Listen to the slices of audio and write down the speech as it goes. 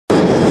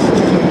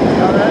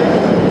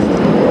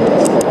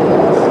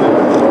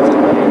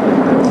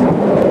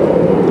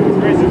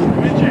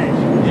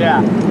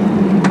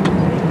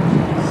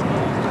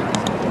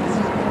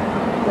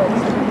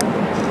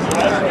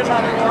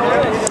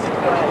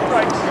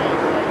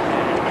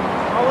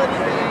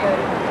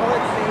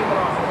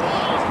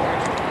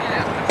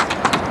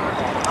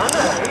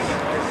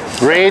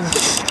Read.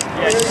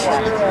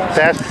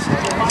 Test.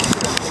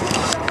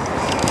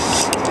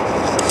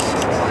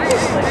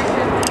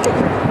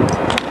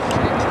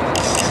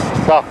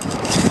 Go.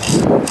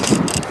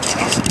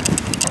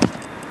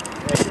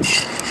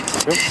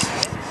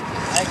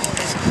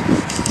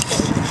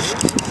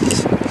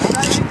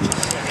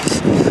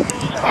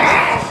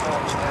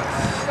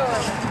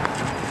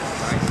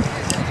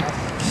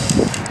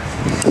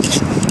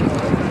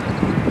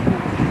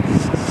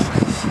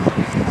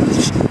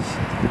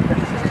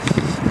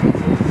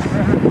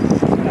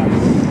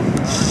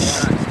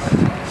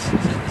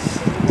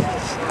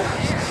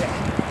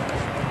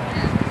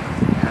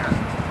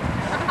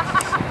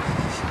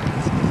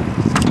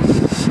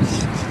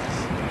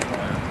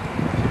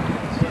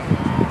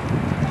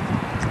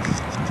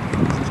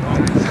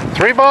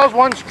 Three balls,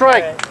 one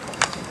strike.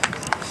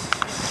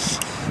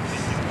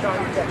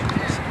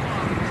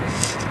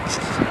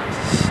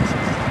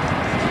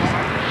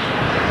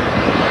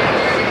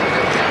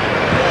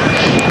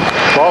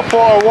 Ball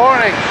four,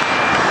 warning.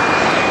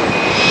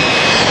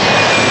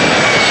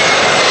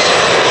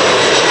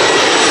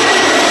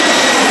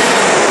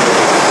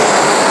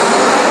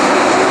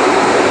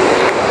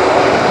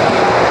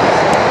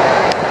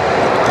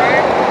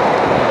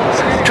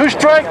 Two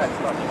strikes.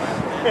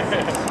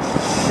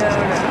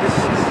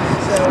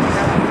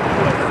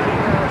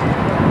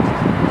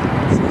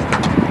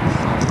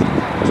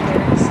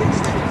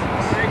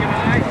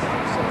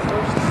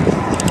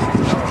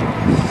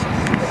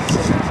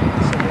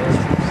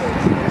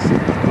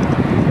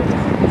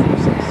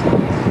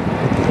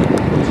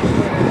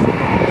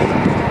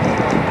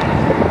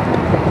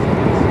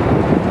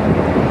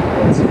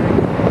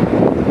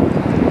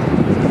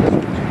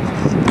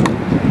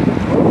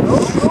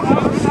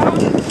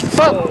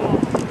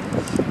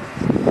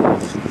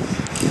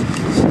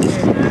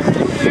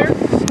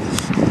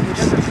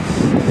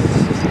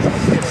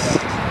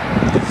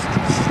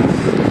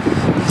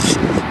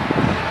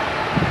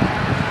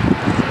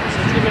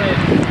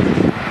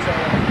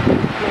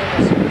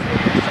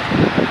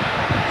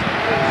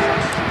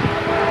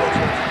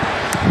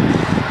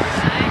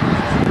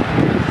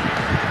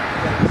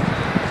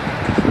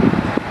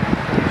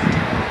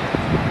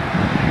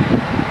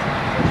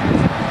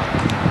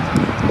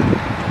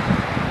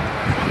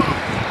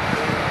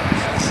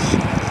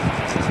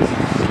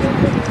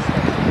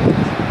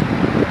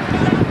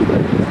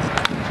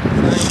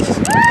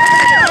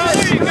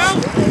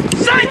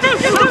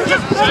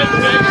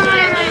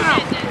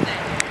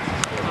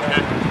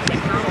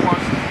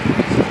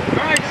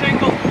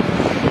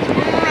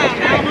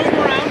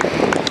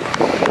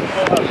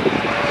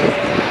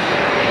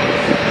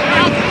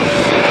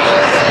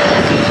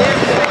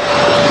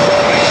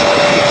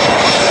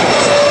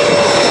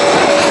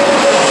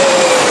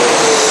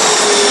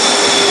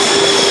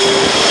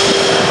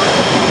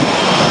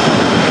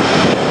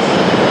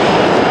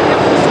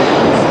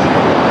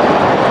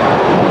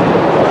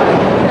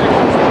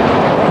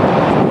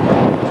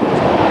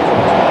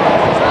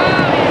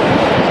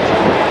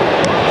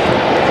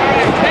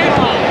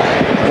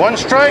 One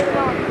strike.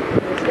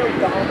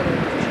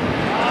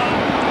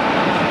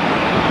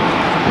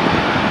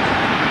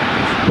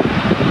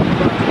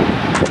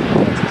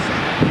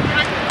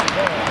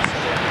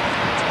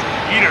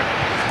 Eater.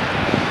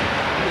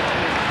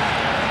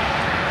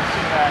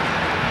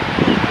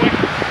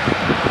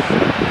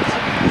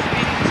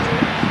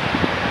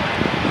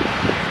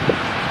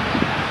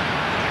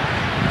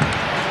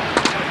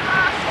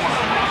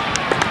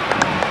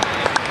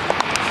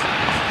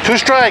 Two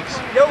strikes.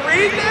 No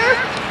read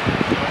there?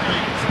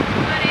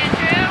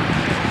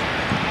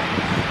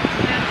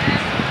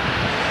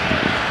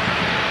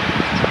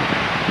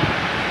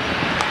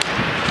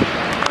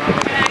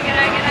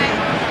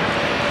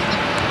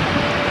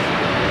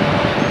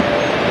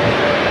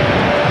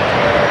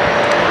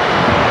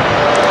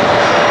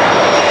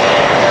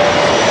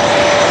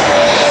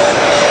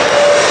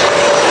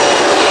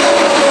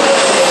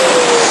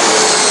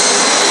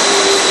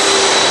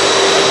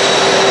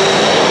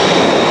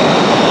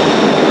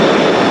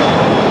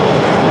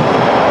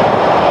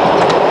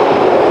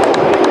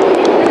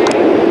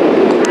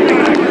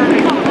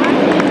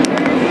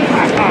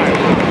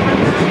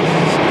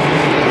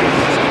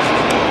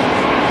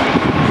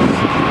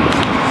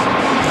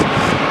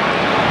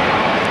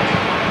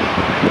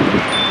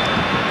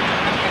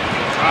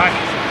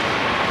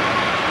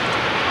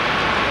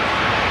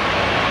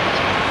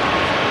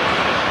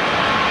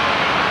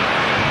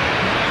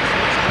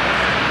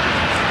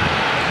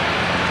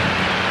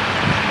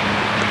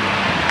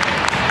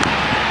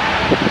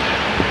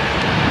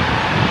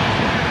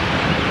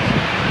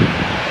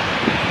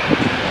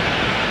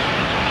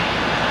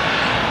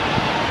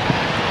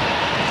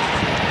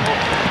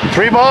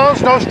 Three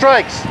balls, no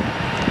strikes.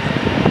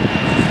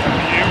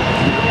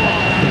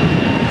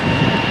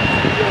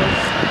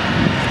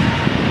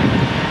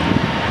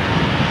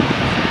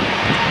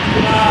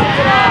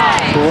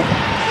 Cool.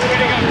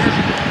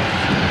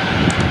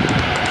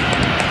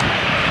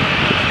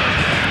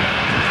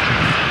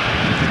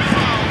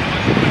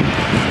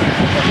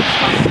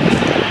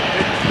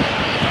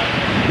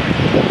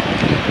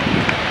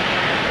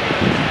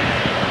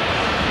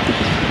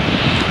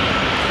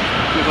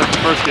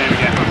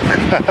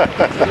 I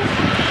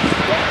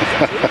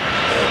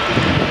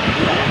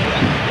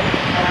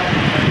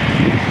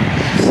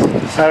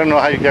don't know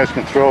how you guys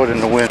can throw it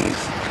in the wind.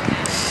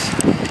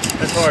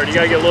 That's hard. You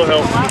gotta get a little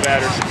help from the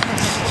batters.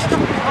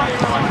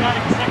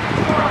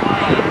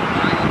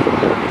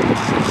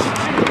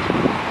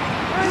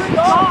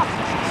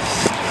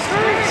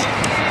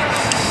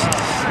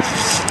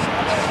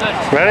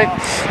 Ready? All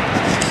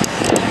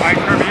right,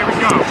 Kirby, here we go.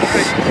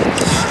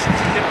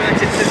 Get back,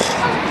 get this.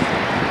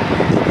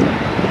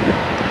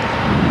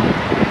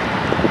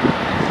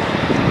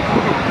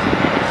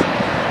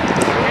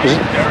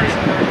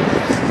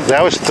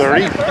 That was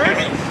 30.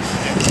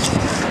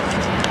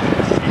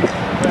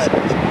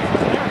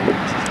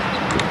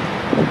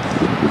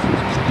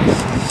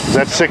 Is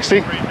that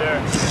 60?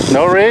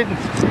 No read? All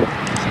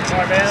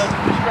right, man.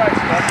 Two strikes.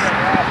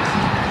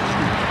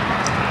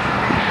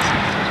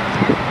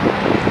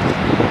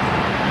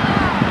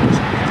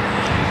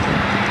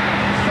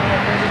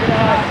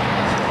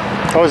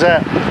 What was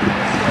that?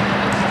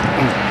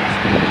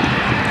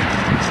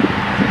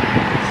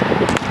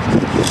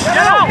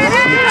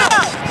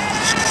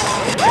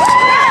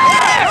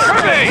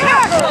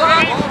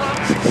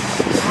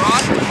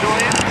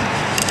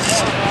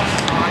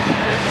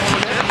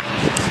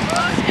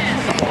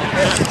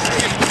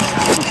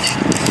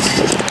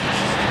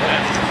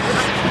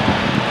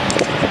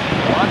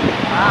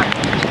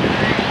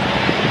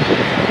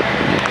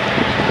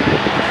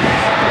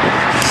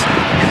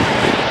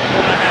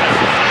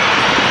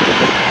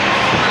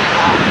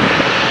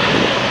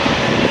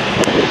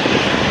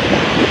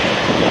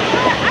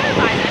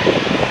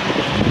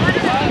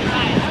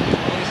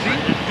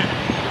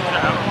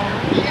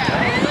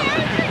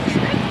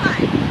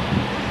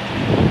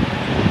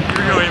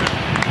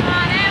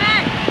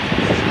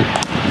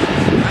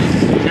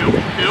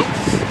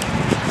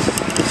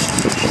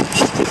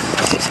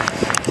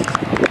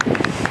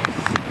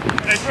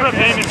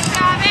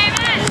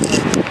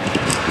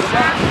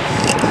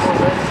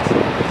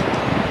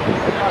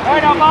 All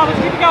right, now, Bob, let's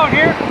keep it going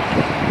here.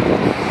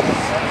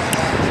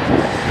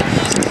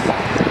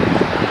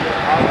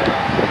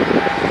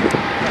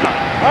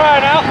 All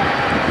right, now.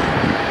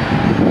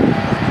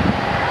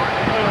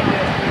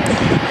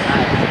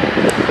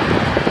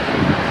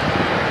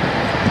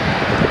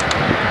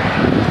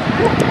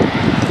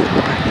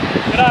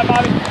 Good night,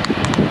 Bobby.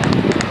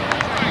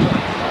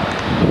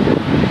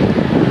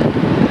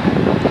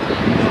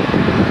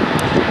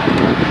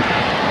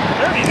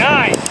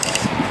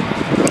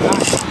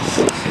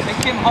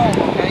 Take him home,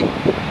 okay?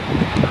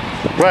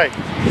 Right.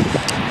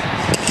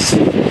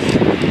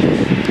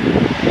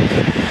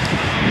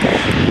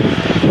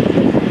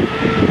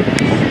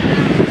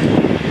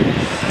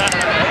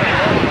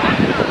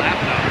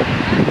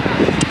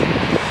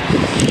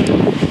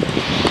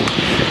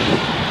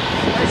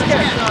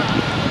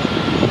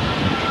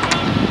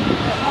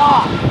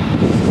 Oh.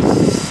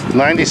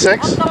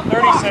 96?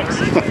 36.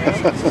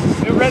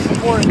 New red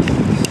before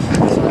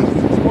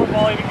the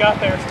ball even got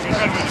there.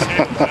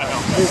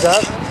 He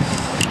does?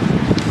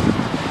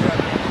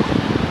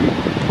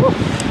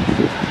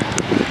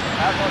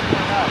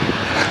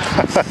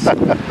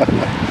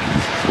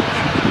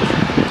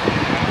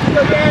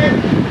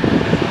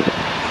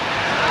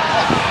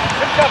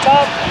 Good job,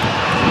 Bob.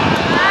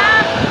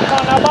 Come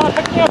on now, Bob,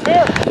 pick me up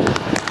here.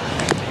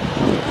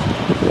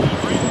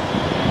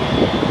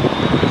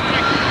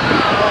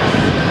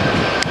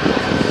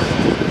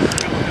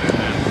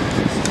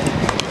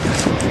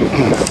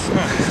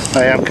 I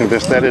am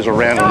convinced that is a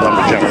random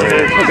number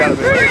generator.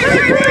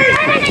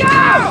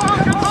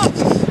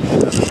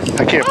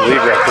 I can't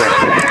believe that thing.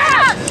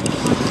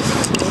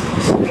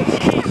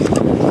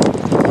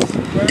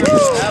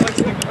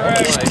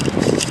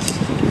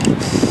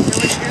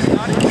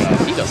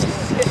 He doesn't.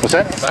 What's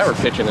that? If I were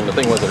pitching and the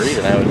thing wasn't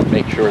reading, I would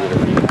make sure that it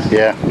reads.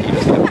 Yeah. He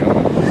doesn't have it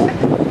going.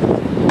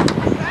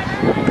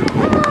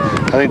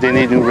 I think they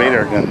need new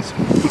radar guns.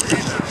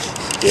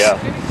 Yeah.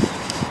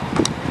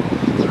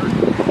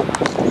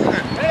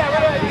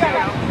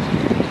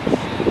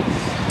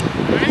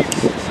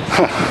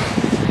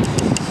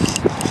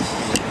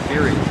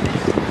 Theory,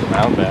 the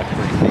mound back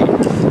 3 feet.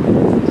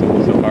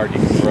 So hard you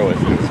can throw it.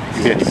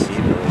 Yeah.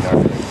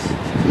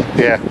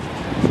 Yeah.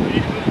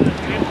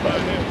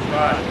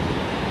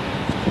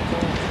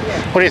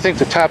 What do you think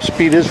the top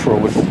speed is for a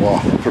wiffle ball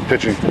for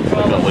pitching?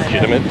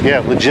 Legitimate. Yeah,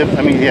 legit.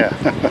 I mean, yeah.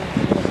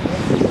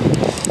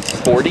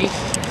 40?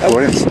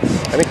 40? I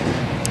think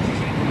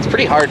it's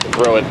pretty hard to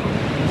throw it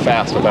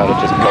fast without it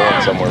just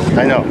going somewhere.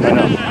 I know.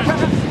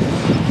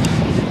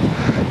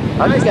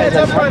 How do you guys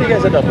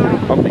end up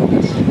pumping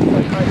this?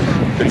 Like,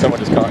 did someone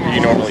just call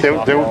you normally?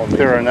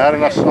 There are not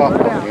enough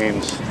softball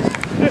games,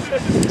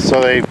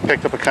 so they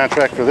picked up a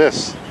contract for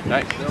this.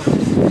 Nice.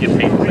 Get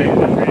paid to say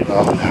that.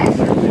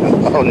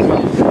 Oh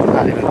no,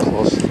 not even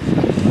close.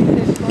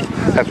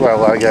 That's why a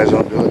lot of guys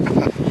don't do it.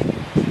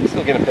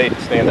 Still getting paid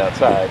to stand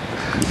outside.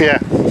 Yeah.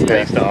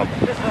 Based off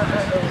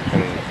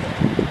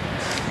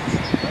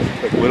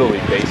like Little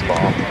League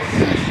baseball.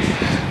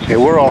 Yeah,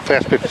 we're all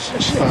fast pitch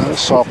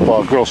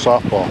softball, girls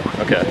softball.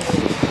 Okay.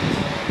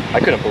 I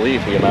couldn't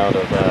believe the amount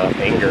of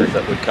anger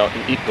that would come,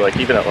 like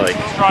even at like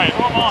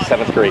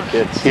 7th grade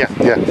kids. Yeah,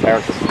 yeah.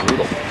 Parents is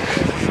brutal.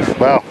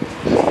 Well,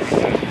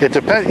 it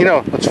depends. You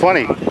know, it's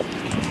funny.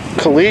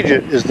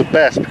 Collegiate is the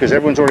best because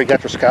everyone's already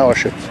got their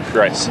scholarship.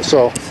 Right.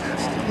 So,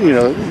 you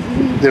know,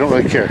 they don't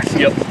really care.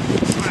 Yep.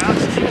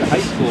 Even high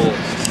school,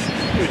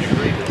 to a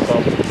degree, there's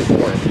some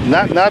support.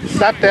 Not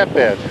that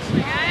bad.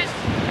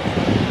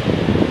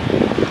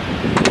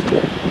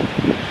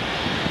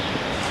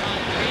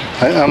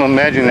 I'm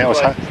imagining that was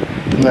high.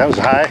 That was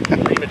high.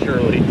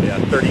 Prematurely, yeah,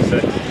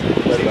 36.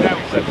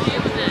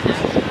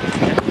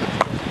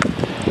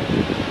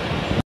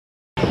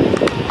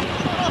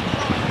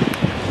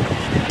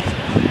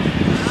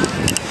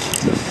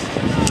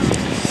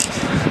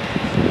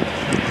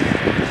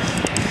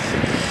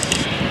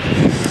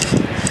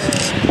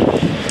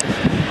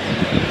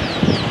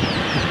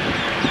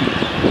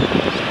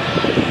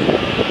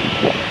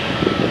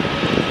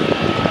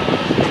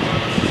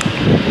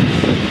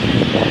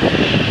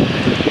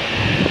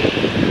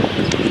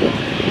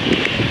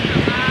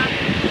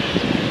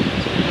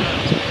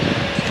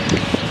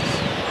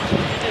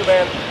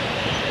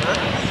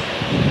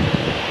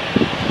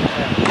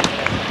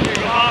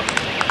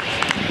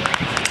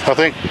 I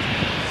think.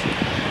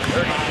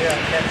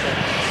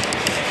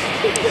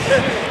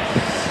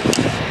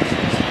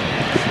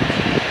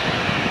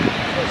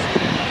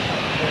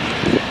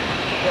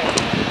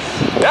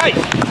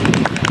 Nice!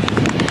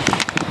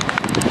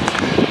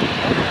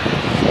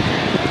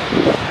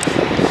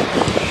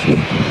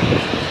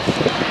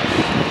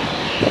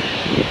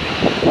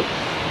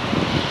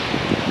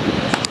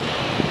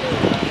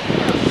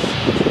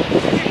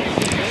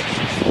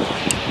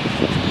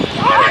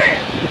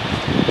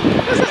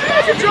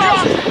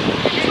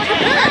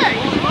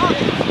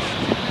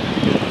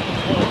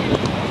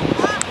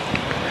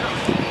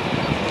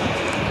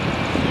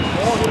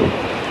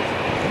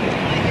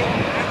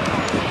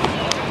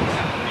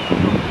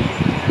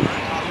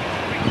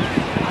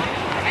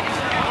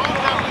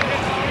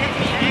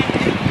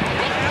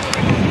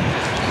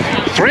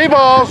 Three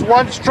balls,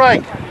 one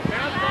strike.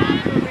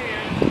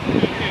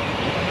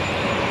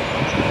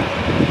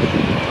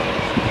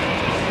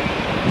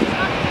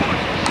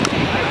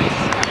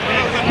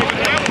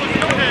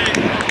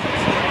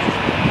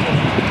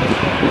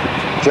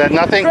 Is that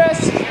nothing?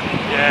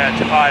 Yeah,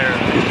 too higher.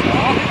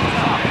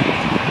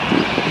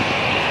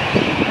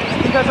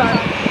 Because I'm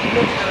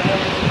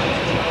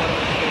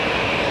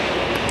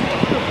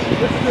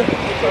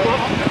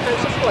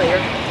defensive player.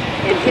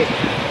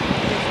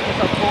 If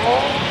a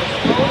ball is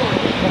thrown or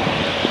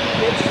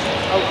it's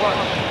a run.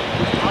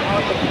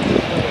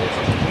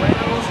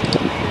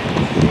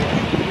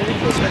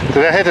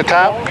 Did that hit the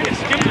top? It's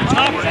skipping the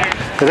top there.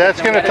 Did that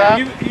skim the top?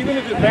 Even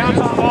if it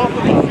bounces off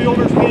of the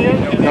fielder's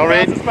hand and No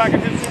read? bounces back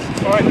and hits it.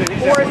 All right, then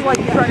he's or it's like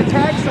you try to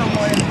tag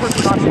someone and the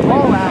person knocks the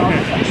ball out,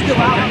 you're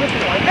still out with it.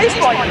 Like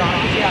baseball, you're not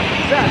obviously out of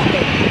possess,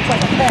 but it's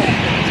like a ball.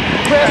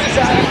 Chris is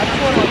out of a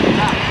corner of the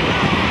back.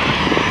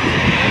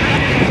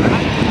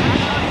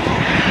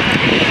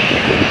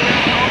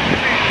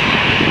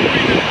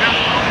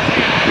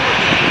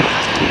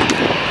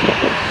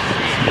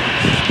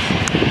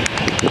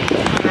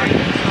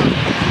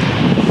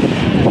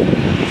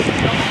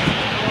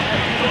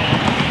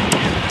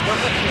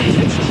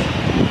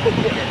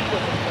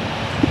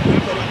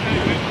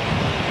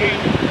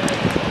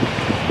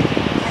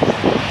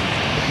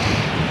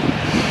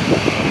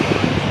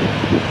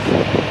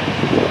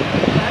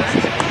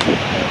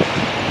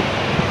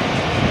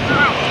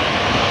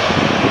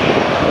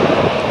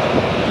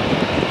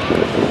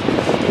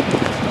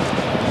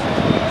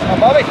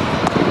 Bobby.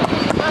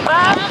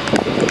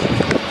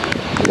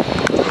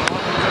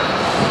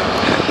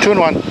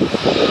 2-1.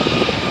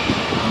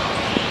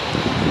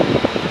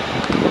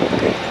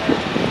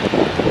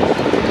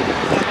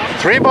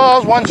 Three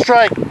balls, one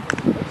strike.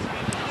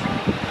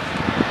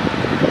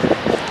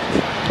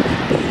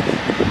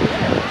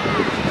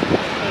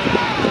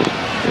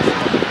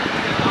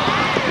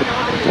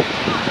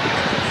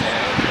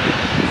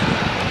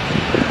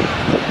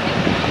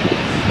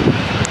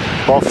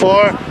 Ball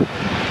 4.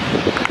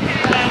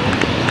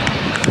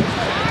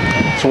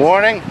 It's a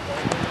warning.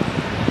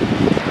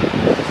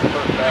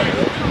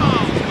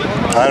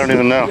 I don't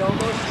even know.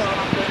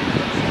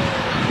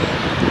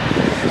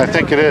 I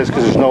think it is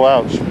because there's no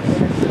outs.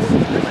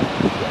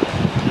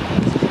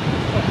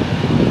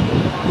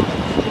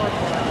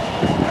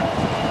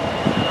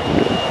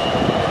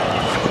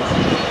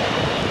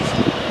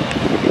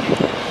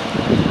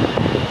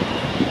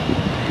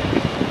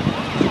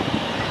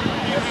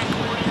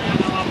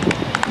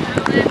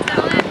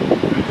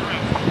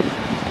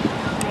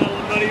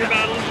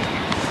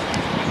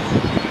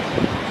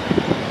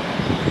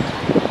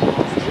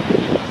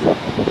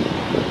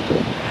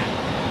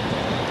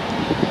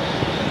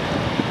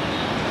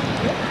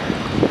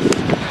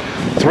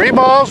 Three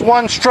balls,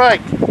 one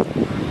strike.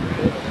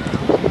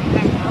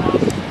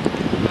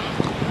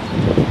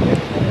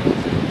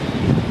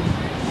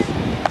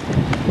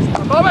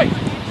 Bobby.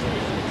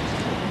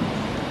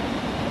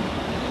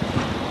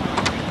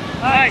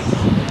 Nice.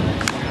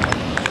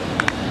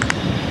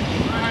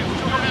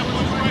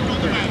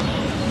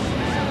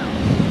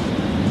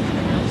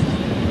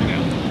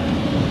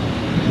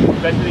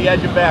 Bend to the edge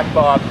and back,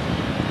 Bob.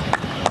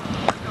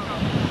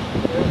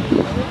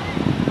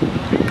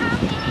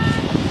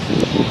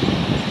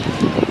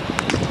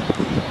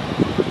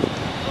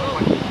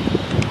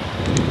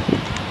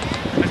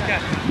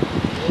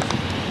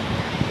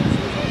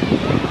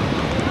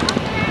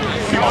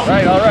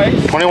 All right.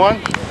 21?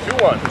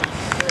 2-1.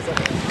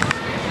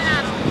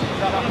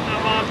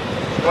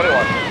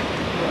 21.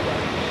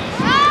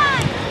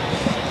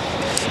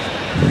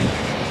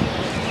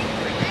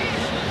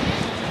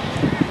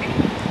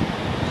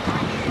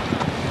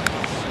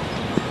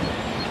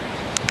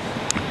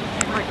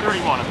 Break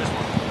 31 on this one.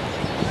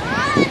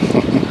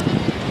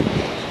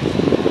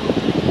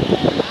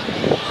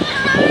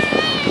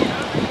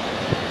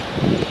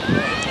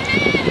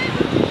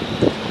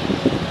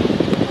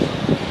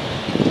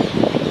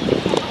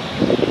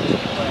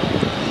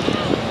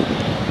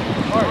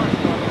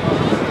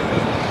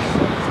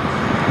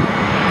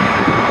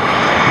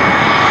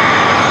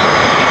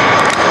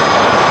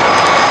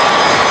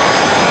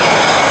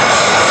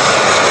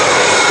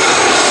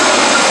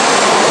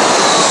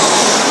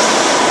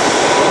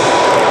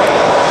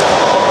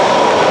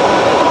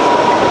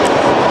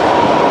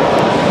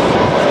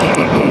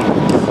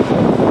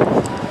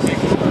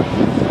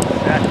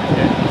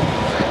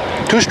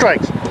 Two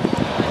strikes.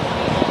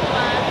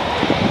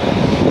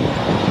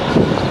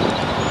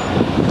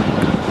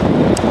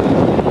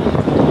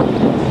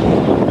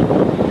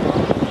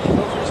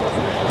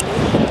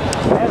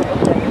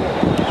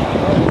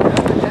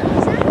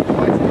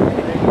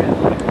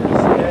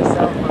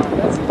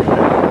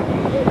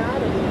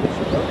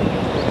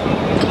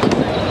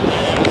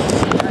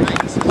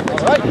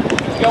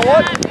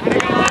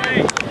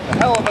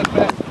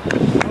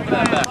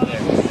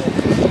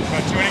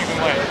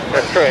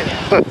 That's great.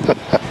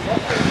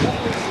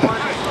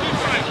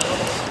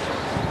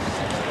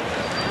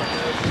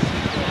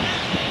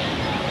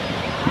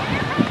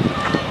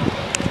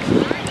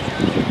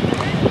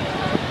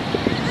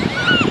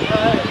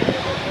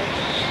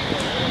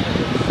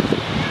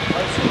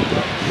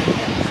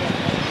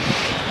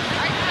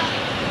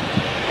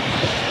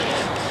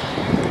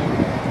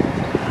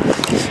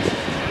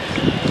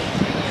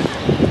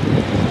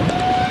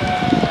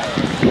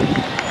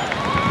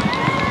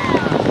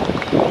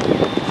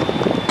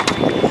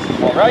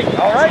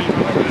 All right.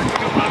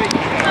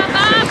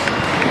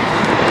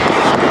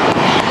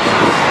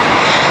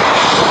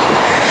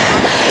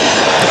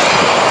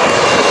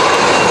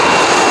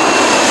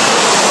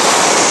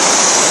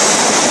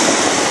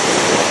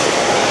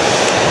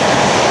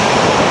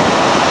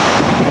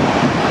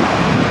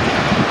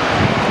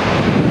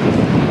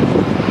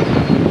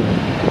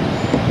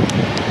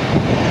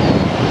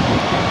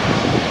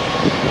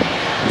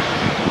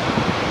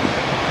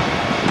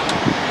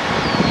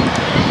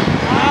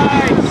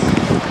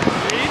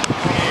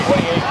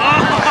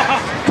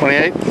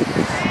 Twenty-eight. 28.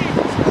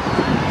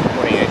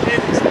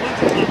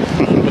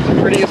 It's the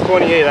prettiest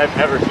 28 I've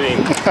ever seen.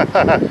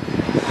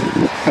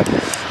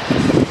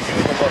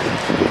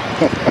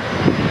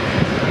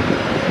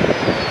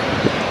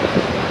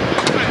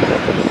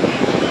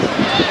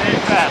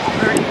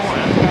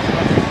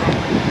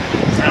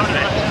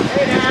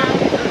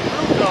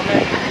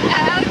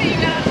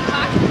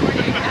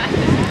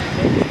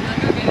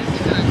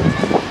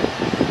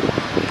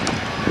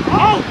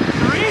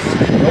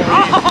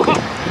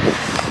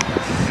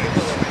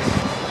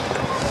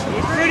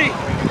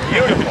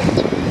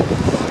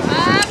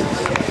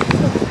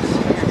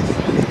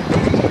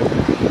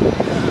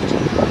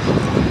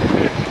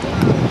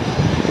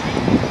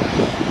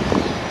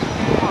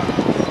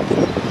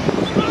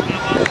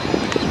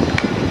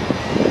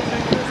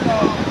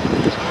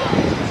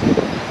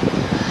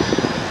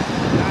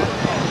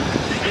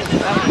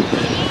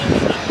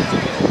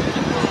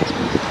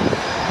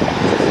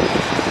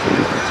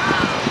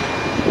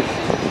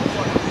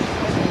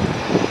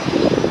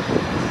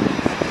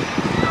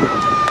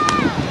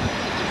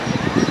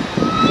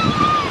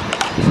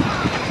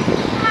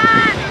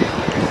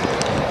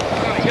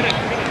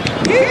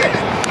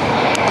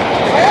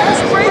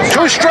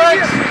 Two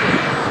strikes.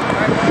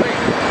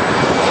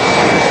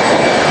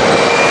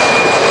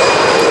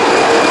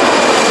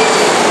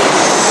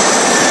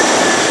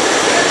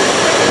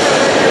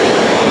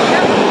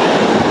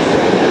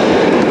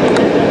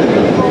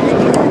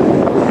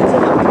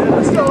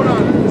 What's going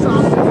on?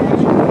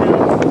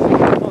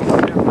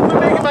 I'm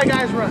making my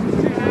guys run.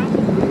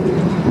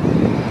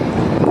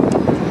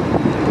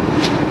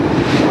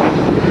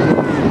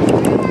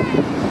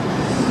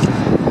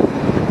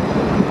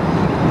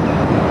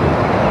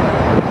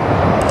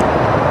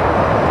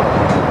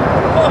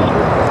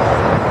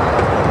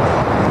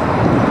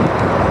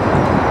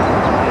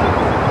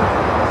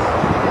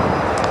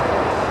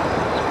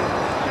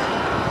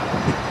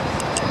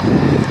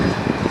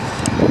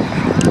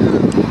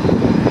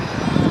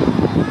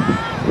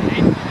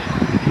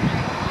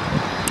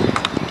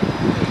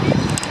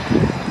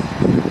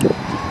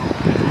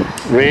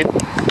 Read.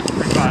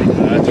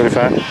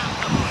 35.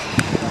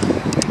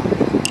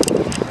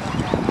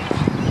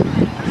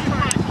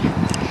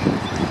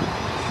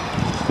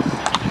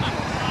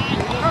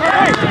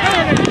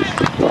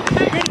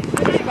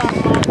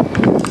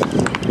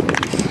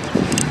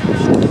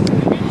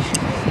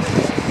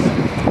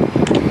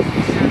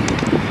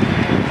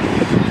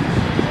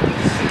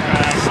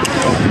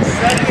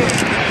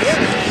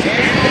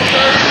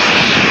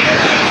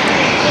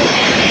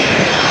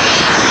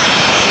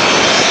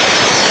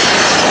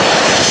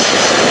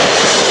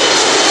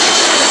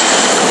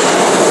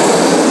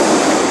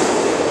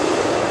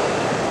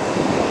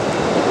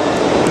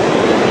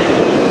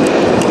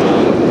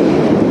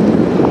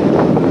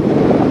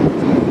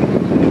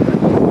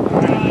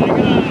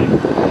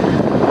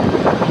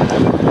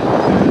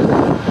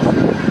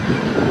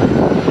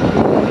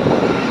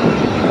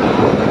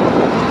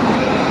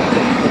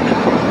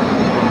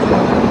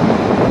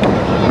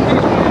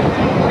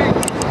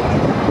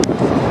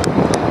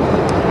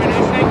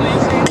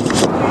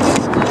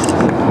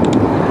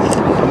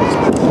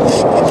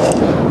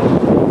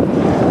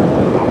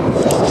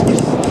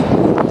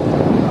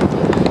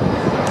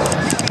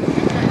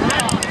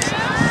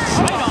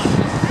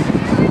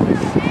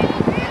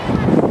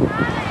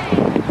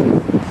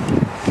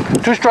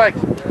 2 strikes.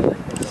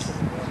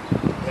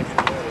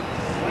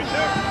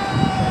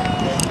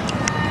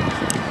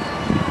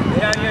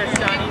 Down here,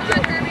 Johnny.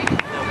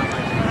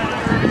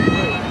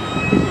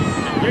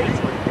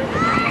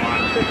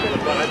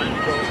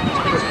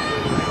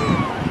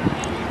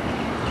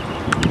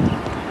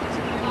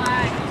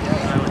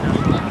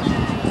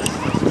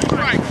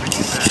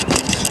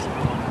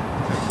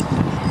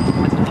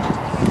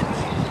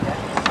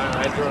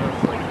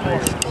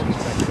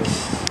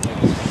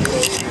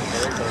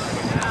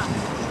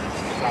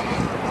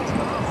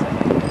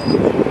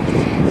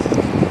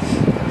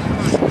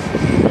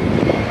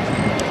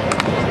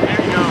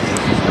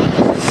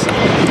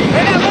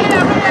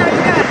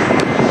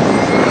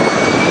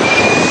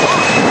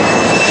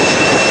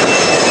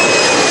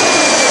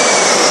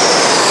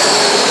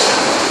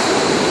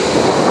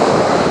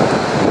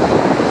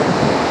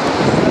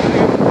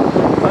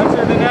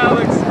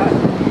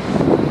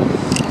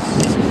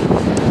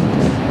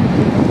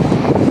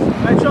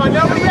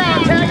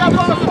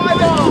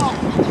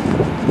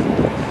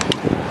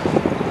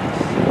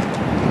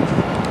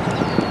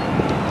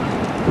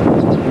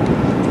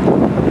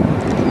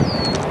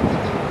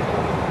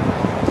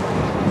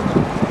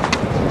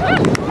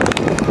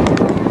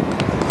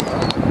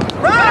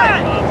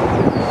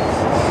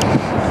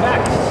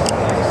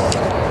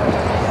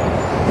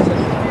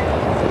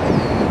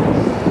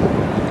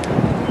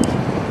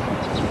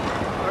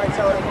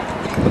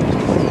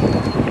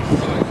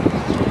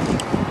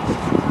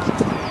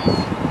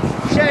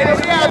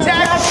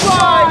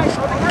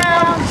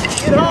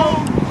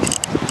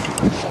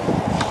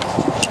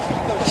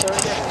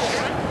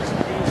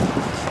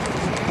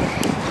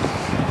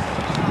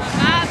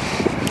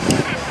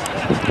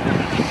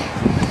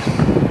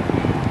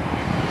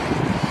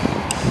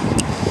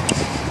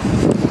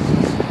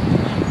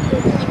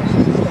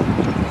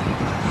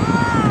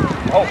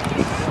 Oh.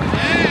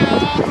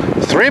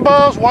 3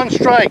 balls, 1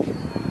 strike.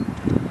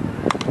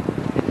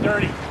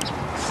 30.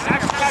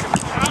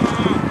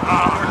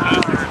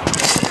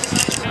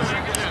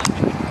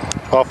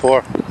 All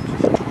 4.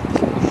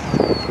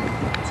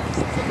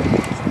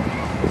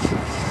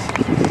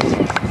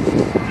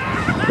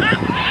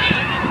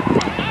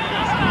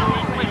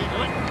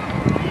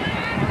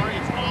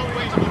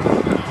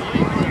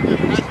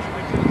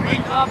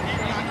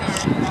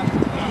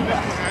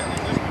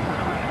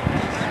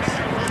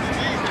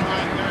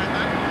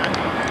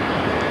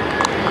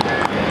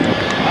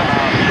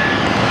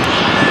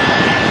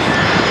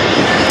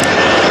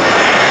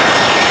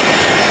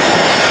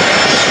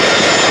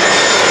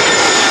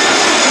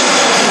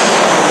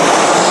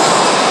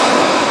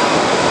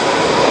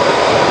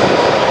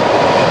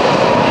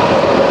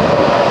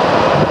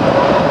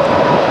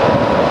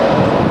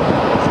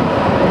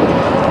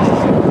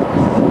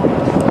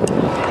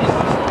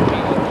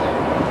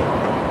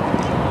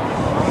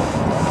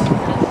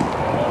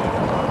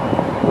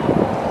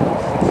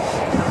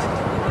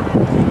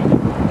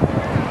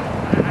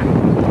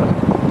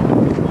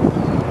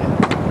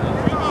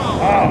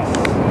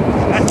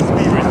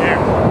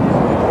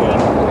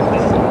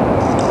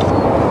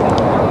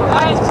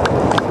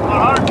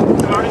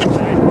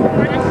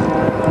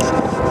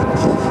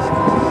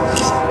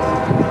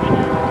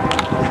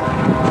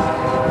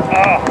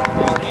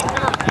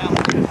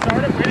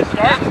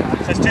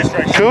 That's 2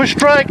 strikes. 2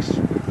 strikes.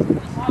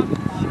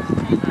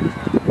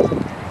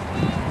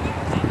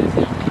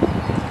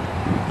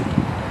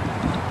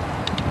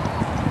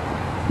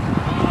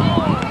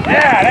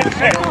 Yeah,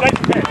 that's it.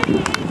 That's it.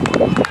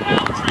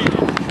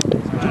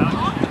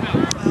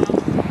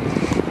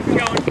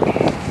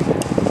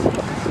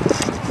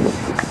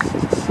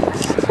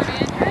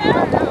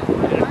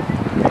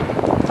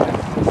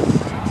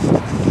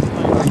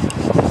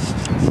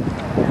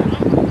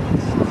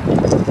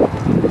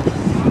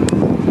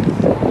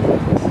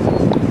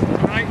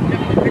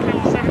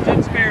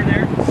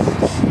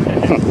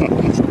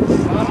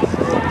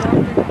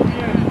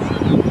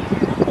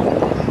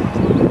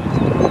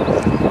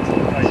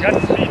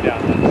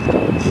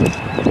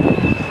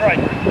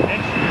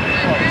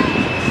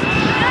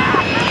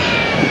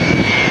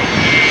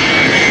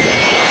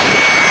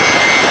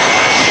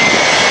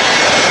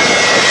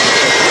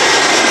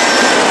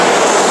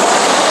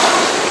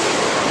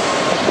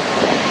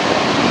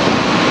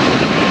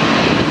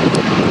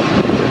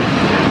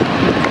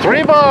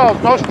 Three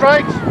balls, no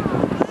strikes.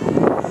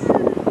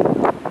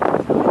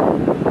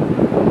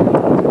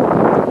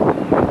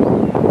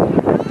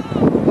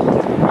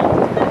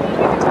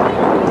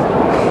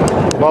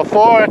 Ball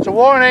 4, it's a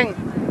warning.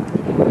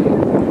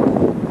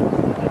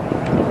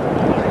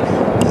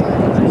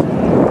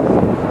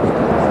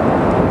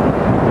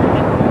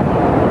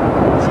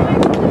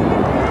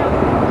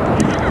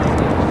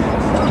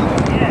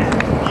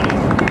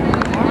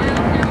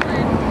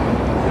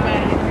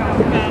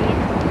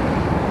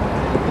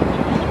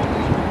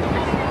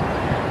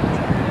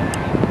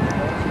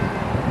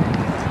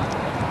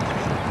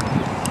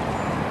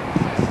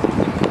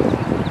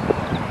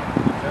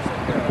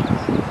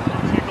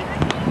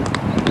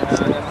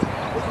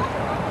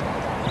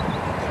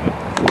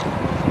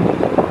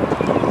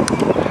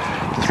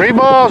 Three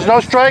balls,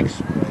 no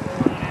strikes.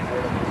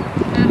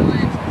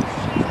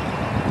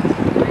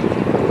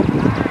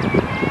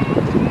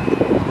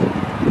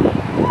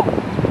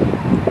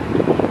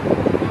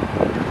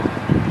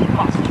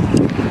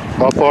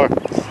 All four.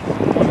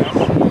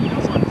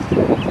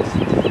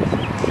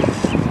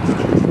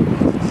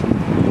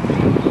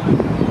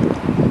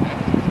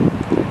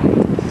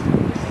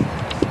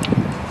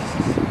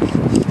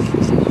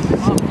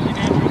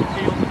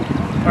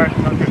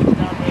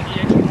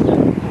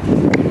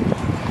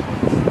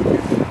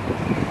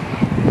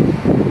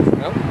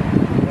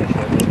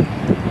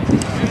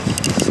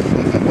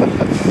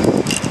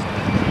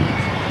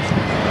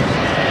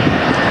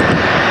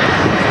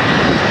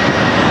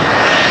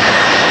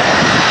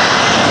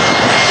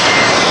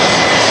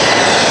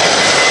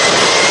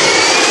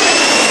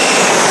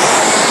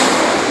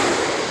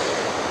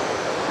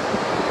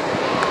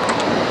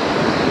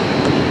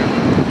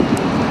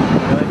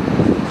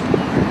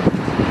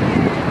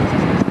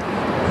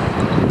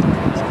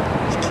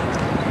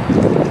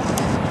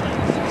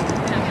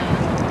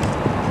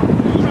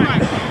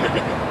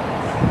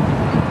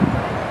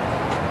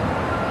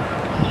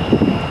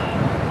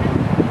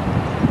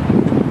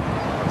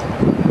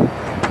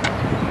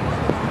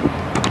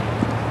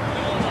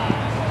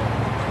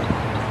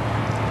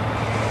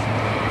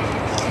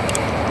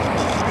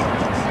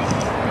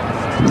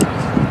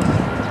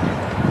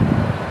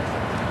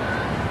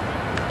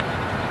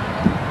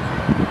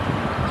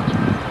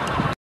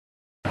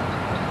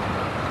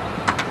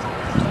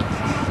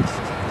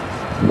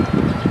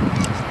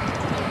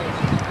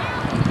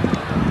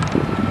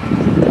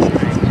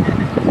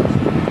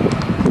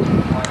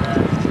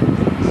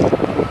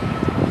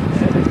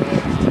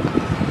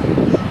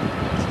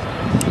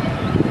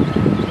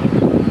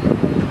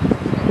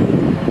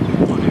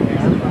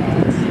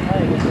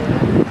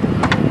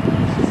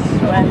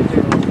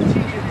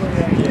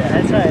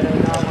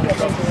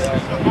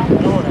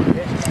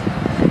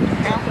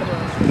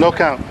 No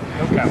count.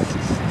 No count.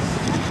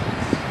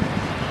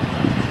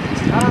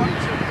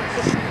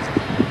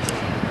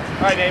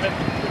 All right, David.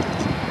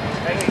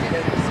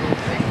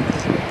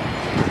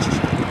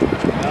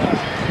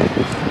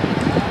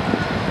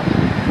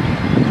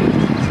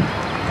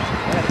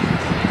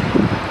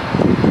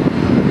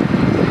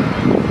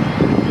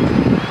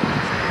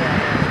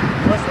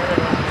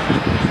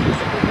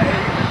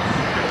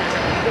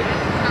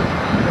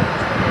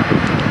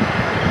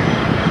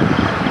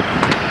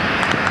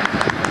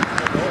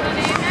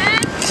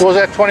 What was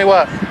that, 20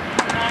 what?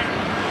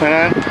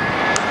 29?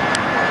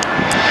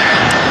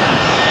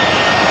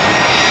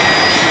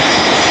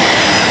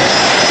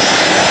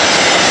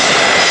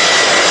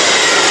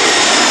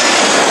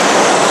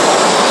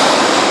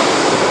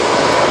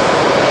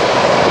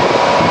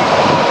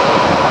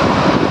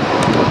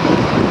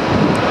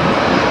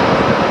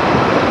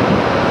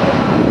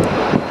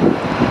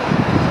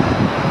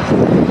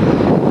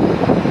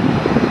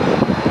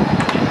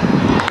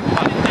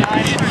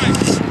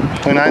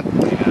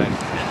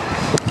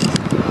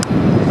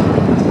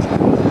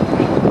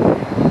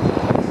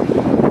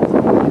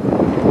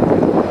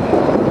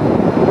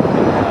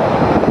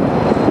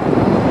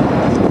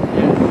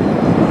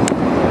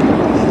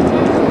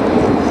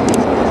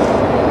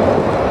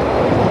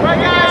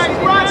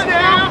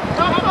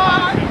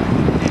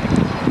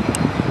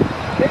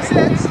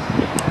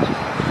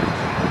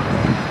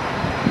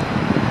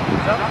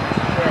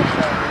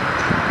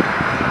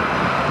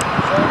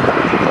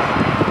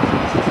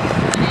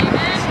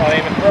 I'll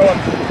aim and throw it.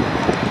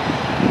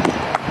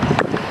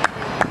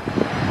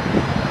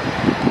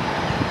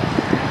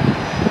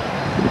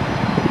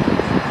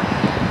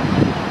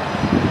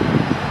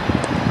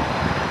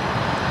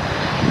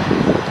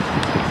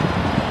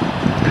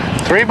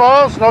 Three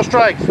balls, no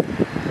strikes.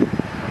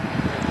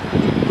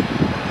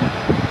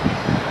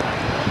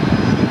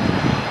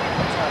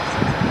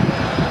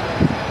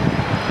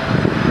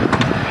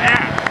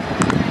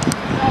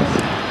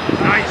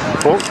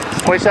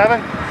 Nice.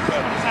 27?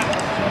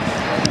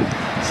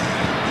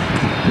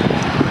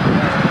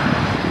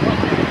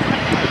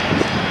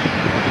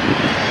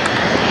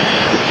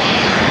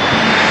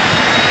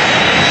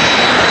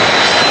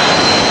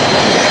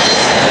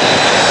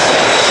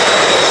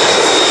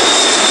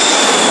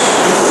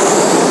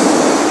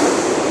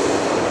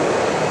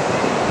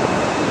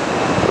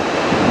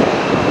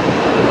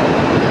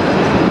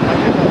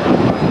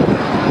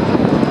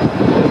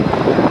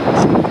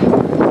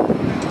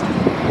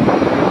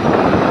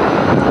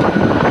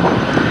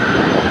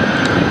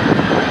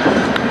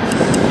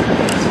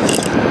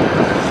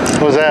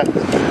 What was that?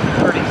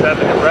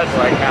 37 and red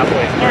flag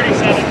halfway.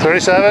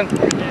 37.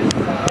 37?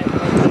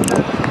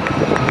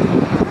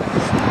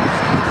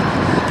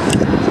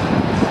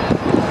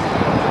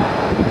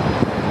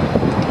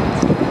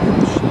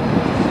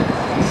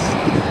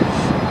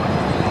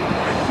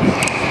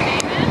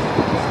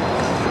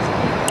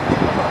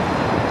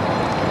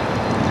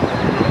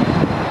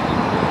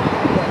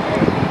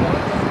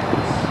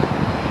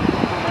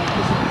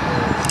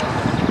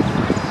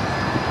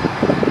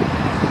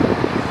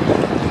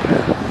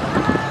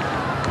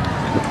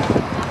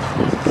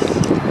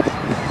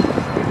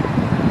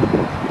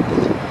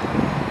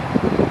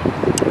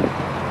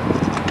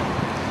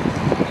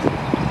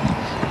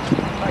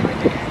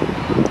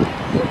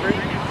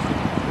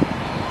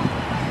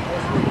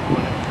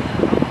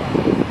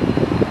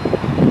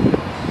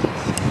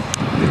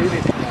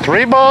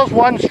 3 balls,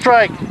 1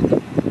 strike.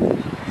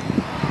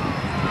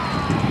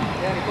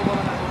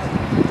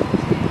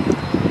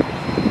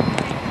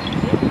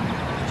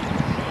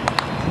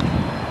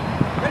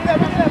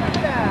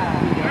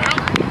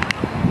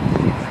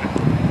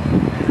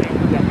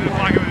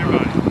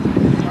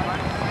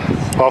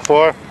 Ball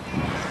 4.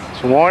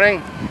 It's a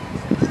warning.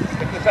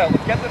 Get this out.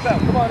 Get this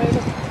out. Come on, Ava.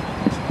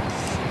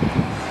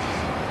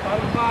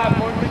 5-5.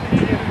 More than we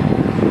can.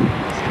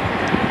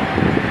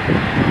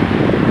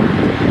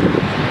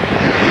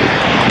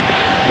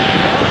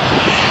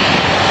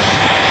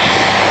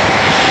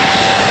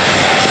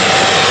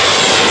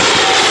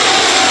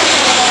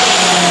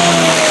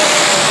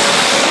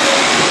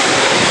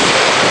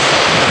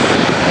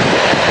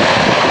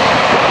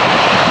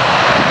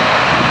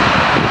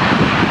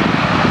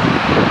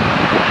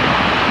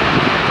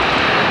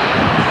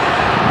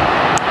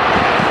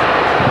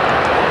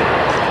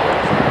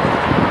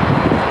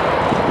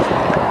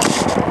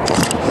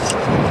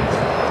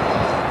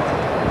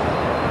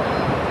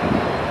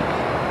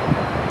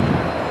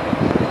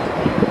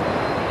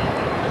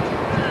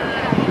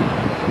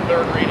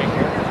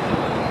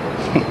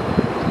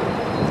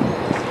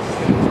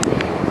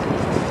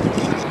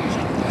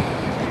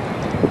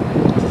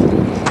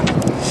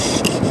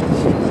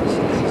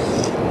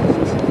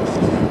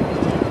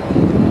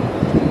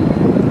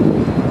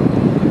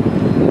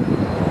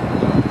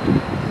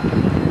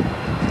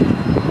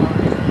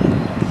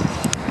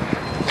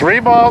 3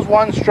 balls,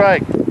 1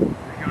 strike.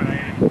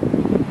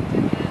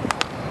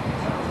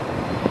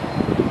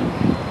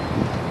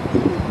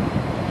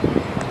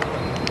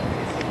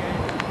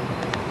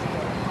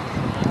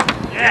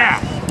 Yeah!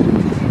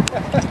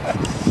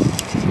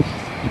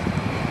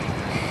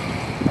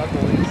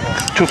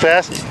 Too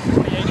fast?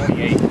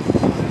 28.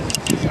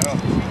 I don't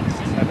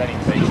have any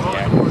faith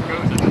yet.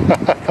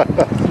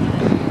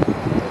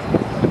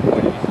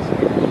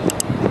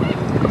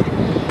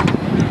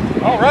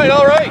 All right,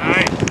 all right.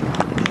 Nice.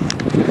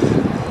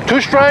 2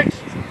 strikes.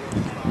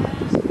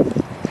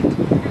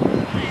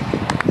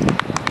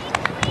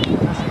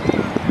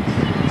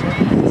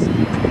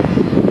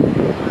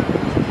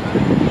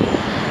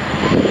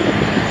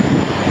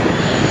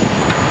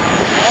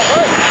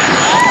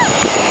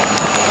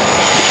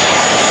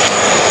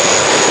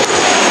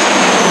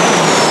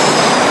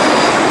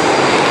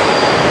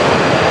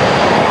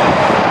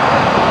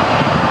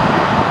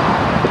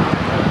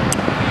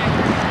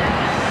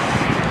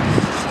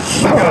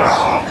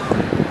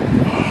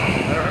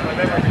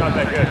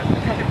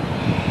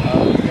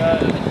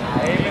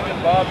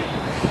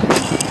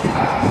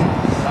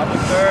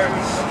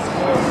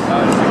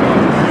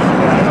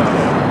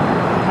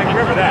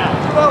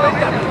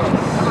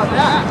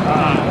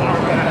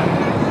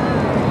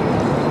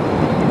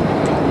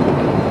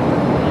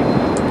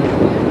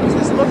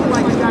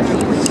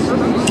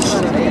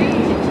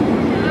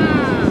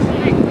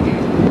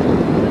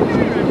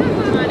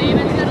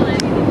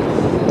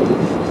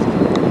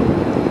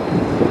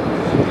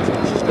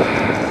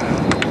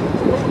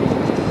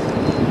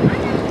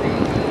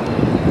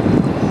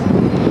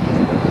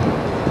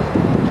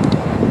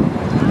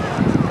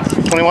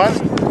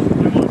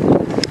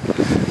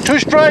 Two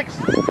strikes.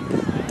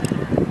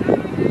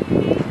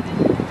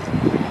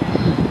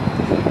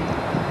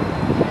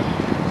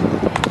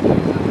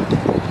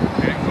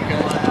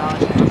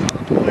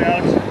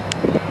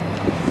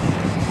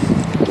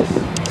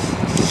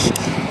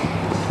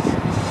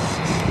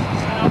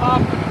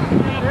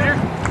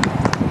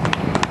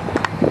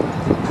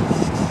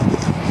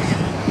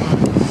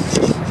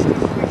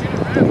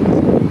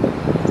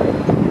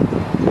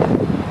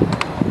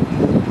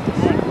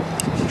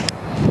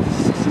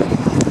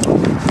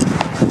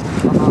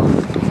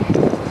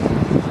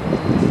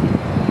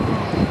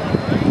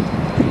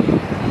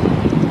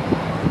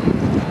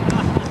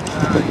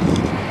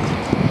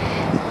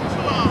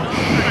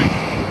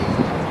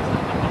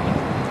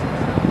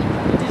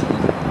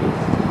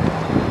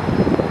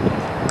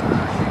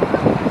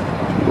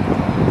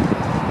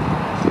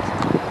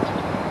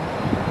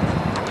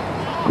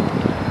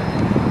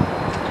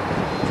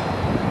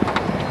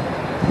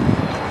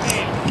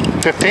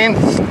 $15.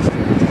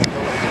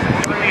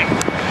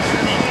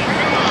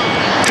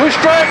 2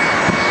 strikes.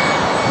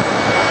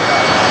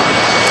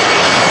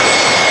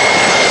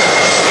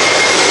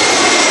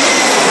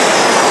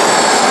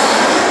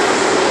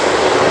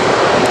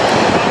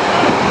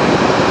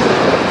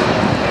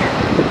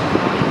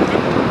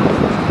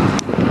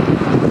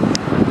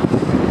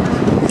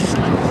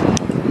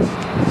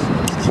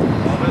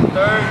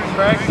 Third,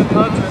 strikes and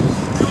punches.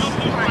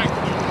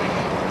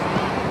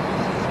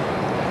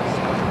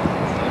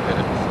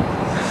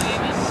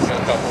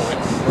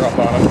 We're up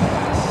on him.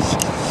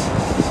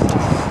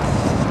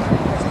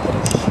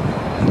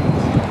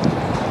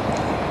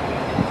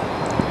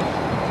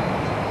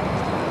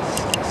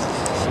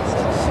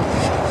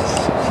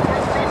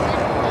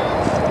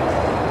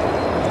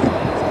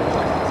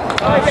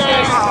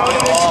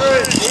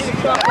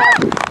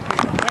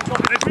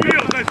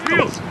 Nice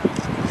wheels.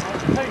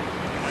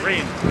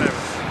 Rain, whatever.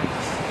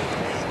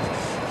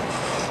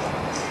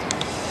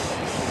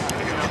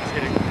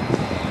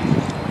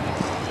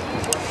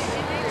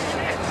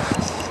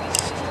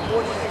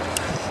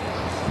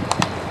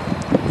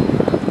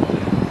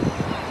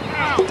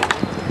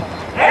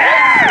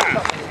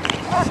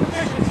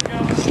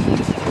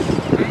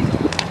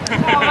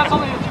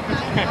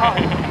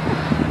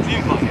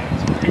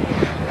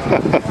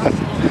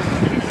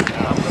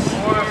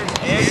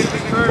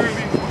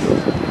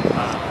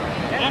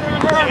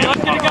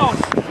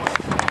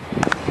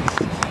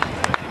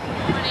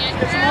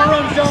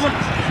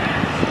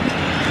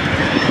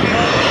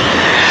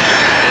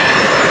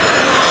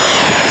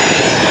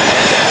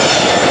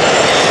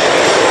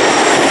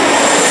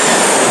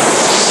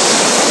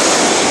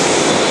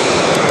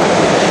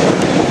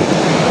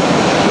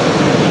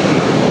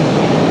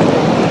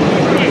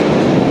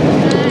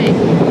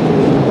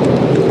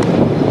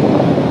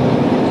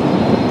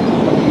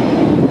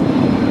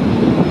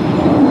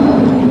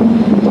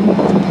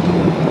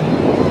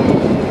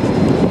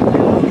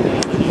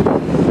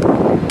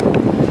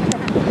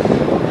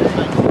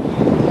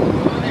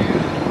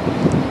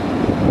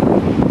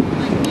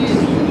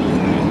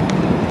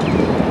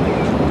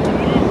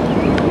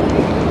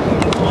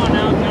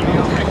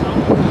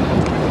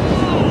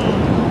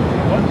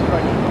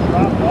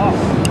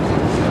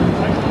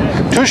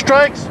 2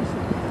 strikes.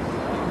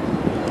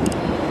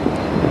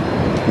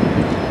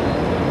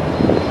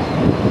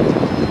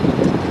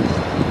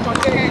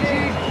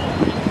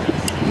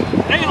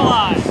 Hang it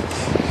alive.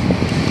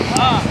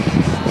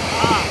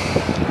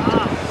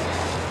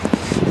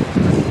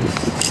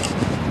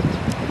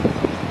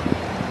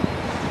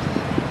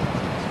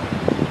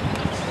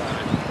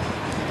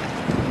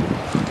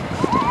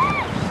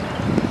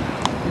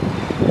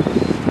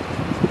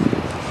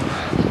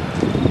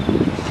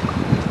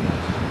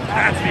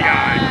 That's the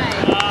eye.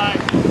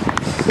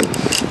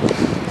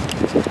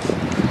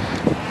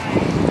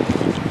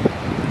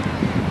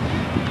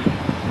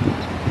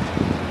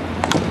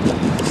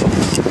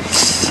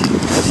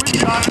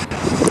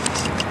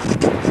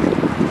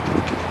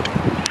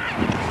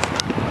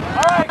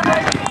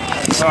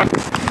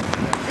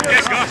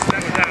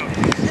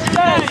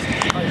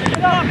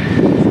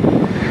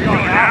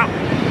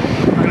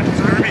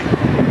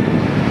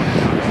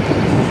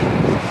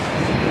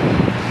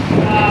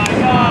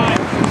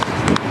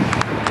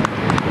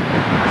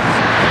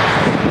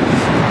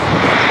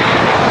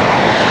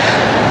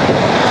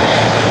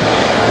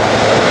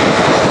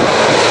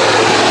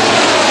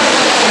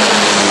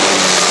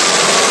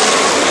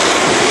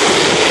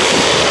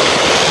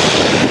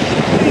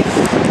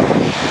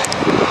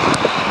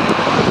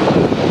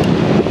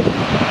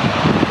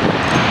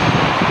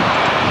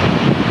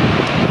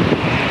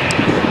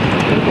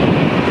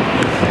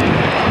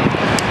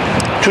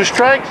 Two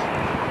strikes.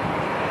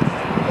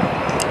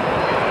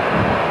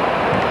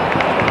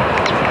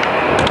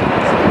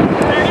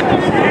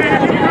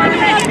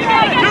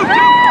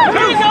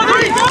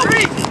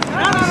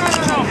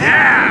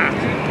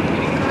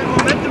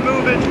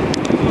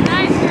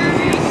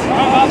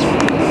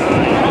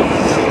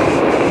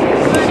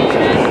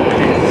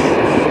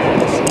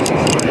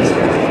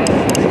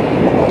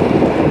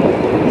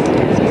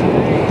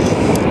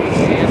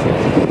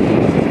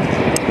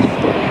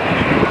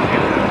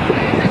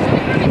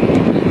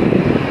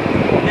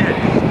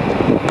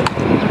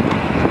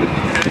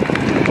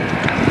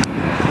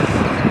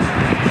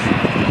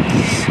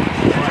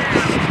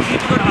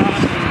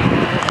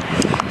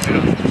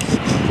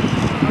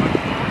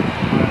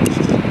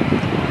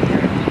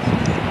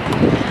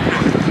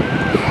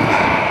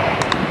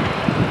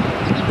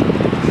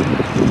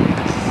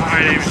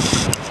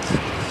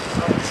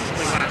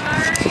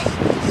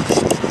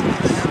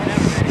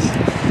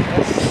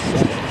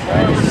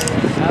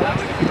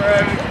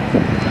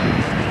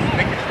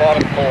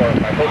 Bottom 4. I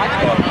hope it's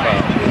bottom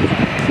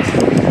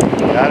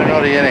 5. I don't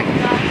know the inning.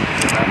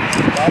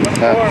 Bottom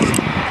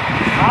 4.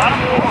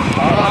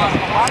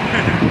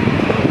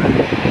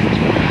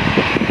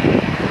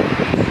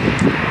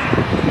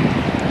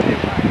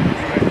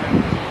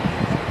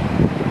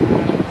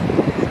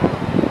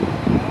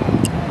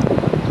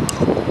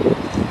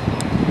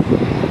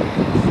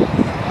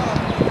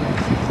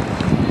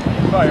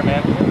 Fire,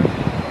 man.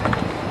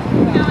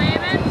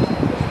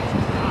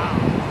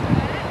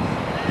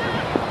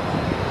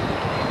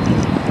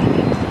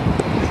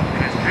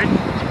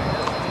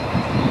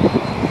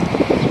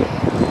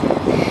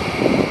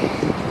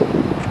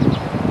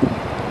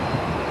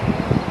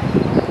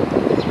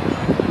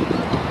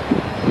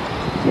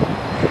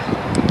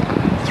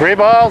 Three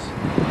balls.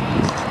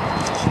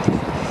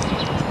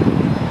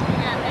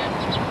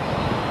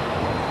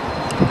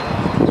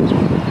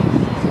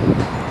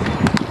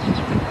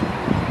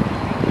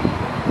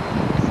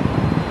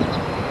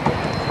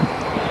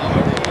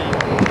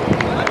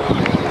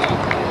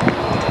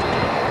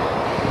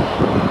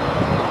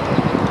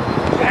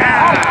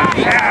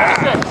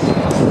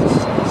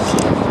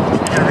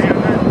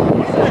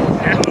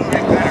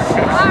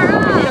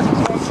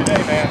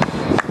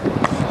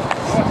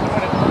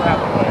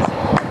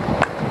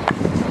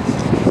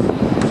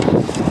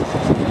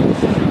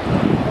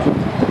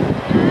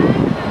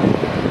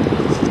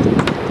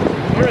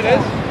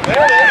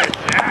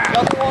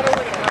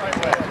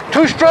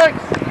 Two strikes.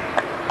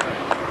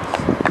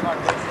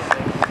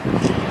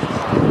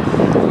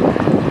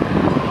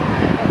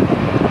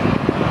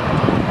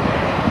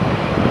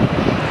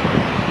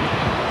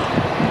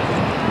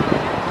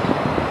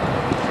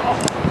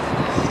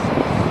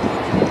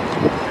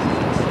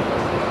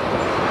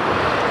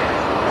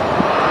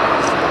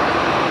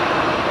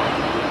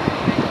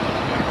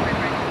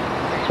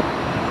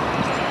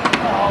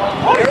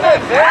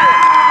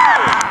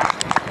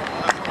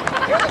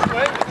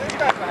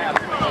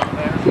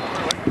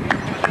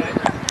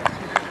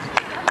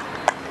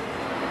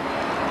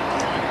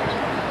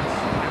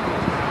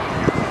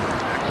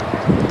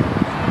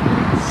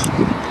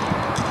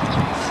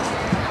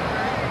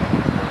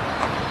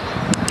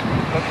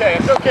 Okay,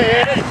 it's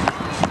okay, Aiden.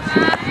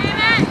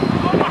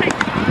 Oh my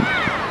God.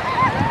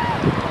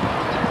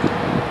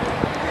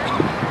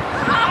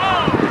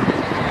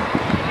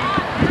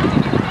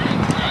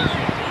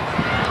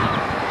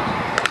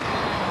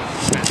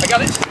 I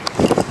got it.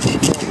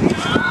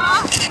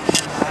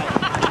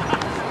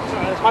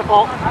 It's my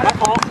fault. My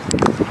fault.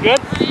 Good?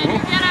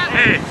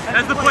 Hey,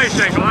 that's the play,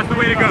 Shangle. That's the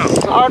way to go.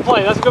 It's a hard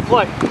play. That's a good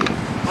play.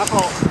 My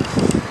fault.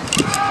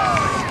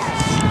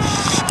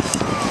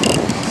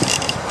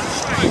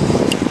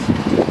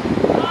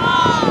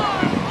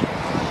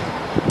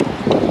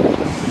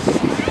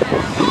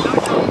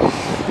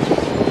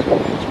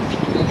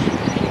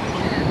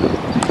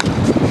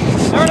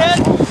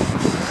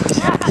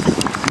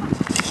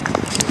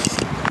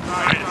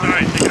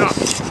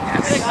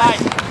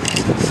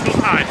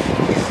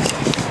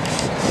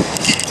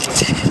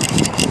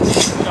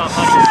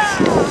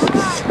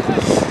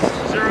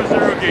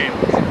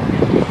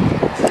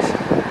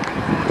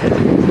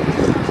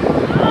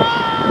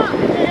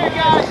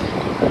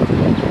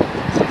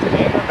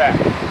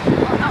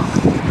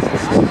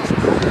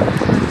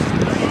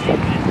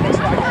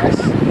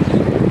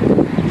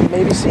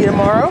 maybe see you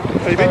tomorrow.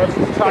 Maybe.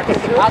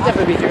 I'll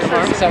definitely be here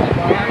tomorrow. So,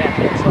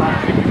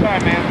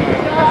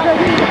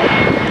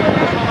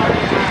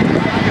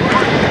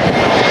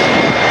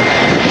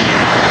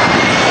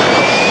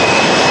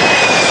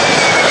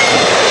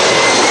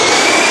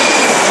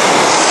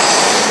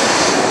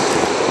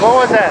 What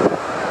was that?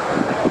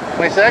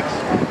 26?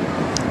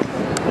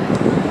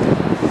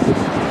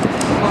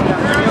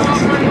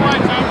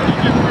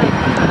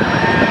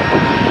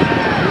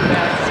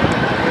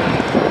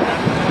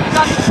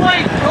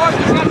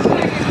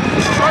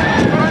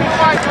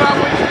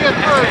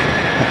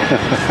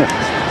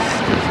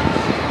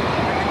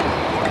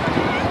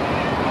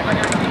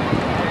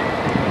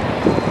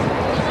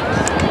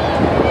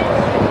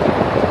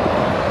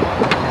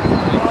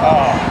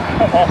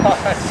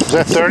 Is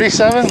that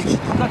 37? Is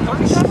that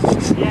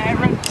 37? Yeah, I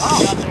read.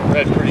 Oh.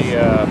 Read pretty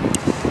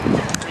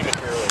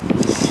prematurely.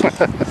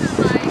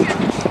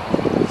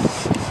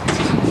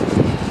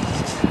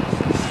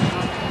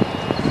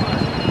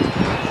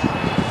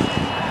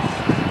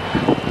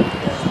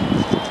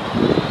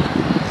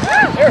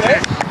 There it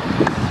is.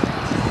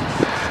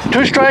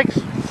 2 strikes.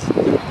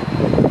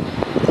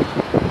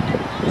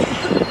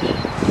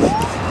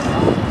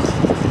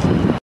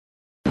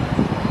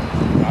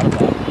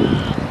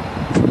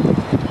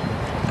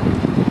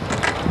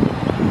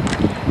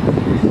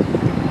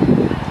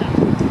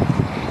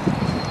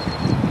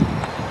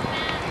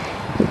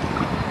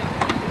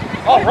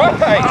 All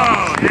right.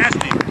 Oh,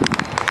 nasty.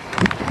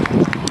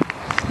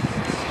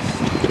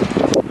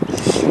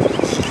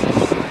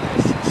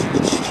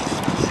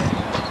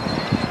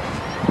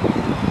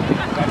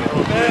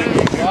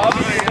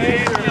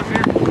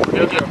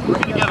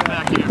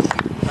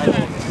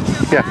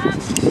 Yeah.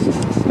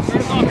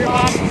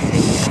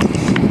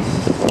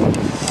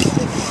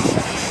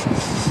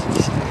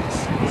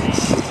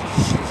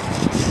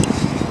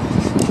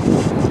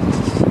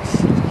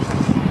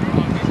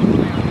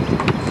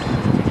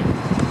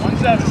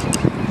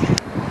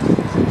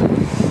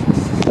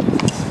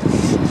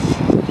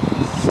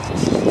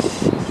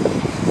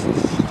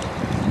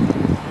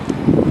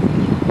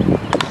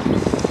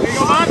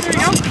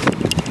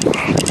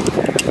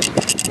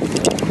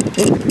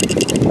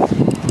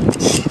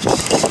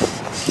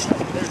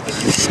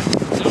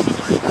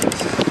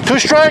 Two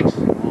strikes.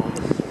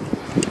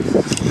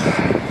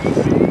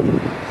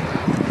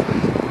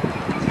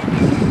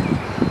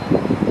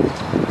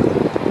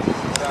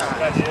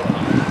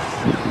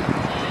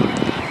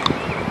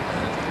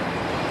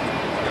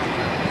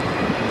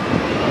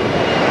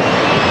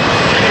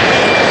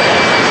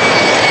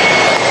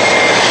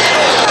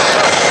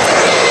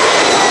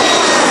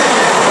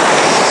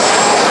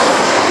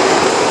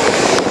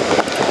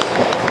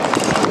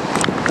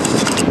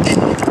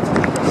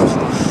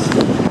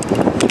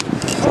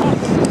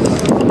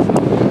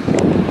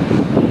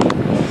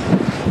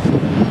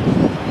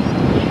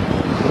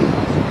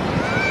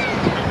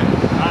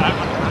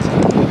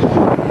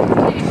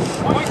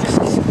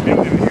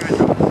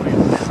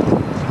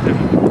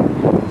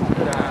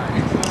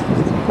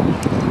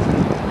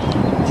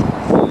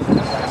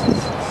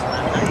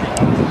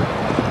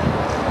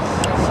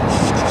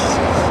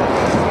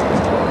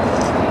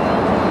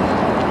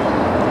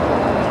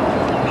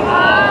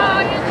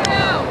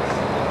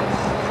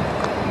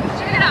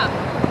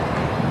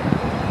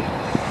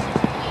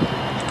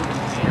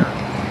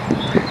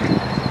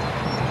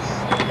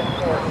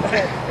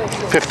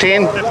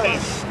 Fifteen.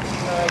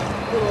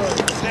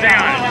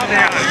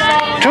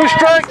 Two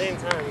strikes.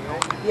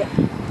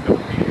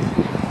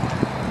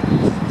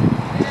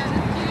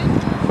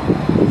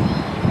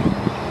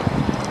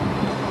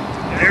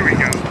 There we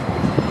go.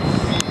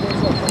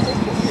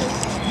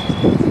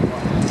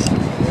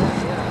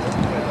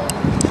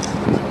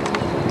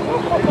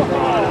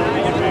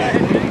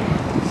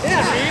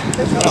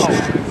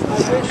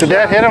 Did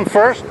that hit him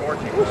first?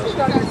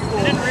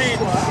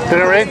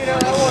 Didn't read?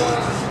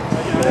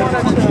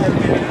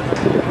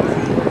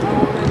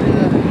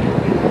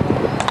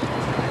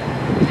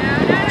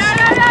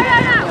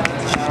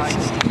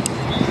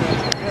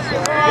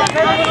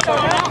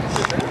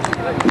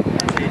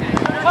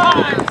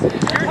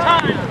 Your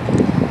time.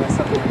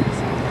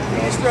 You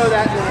just throw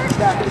that in the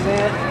back of the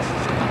van.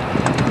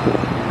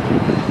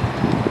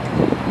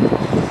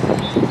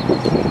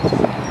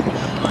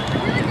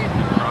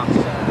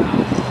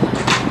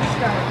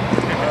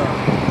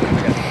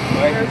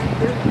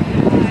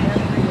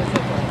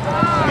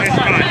 Nice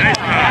try.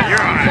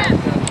 You're on it.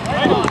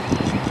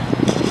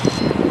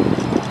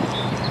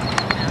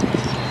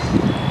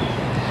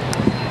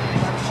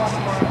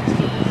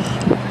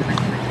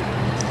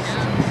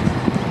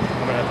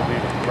 I'm gonna have to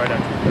leave right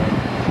after you're done.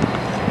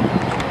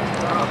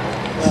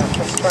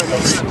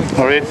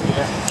 All right.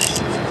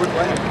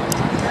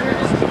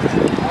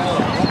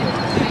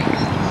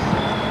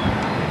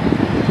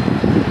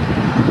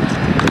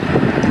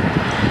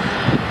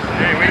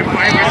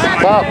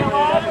 Stop.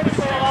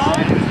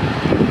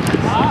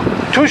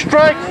 Two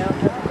strikes.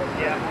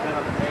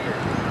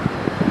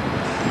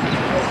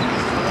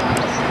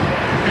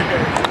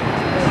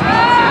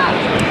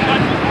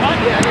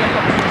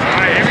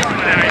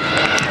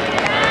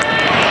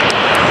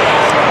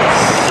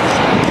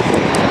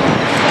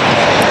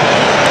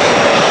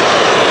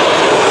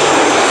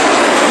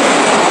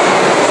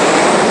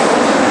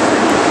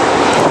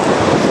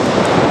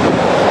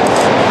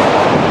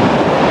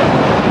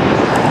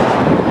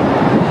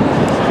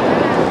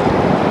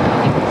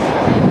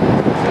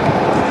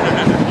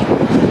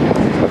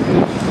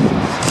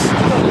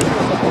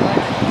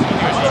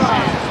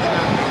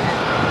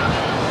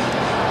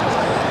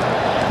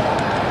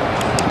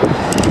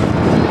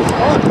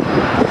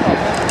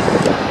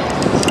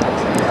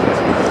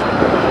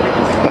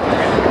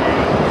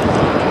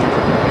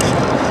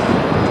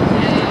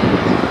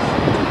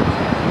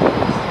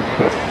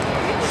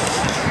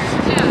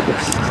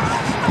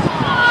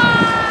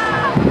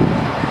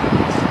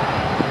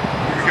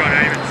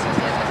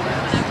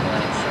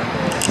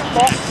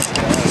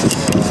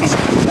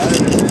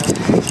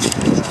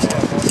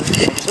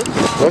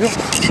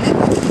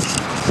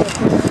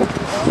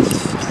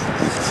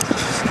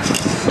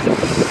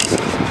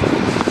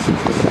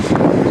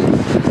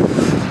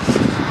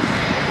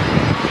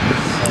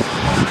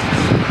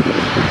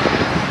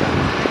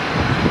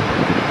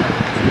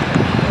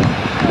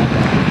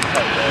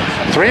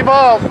 3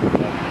 balls.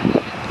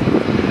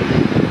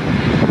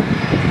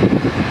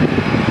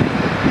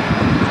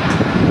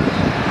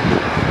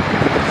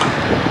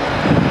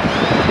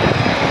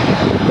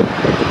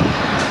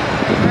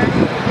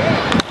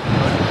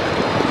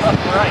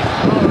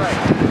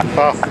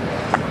 Oh.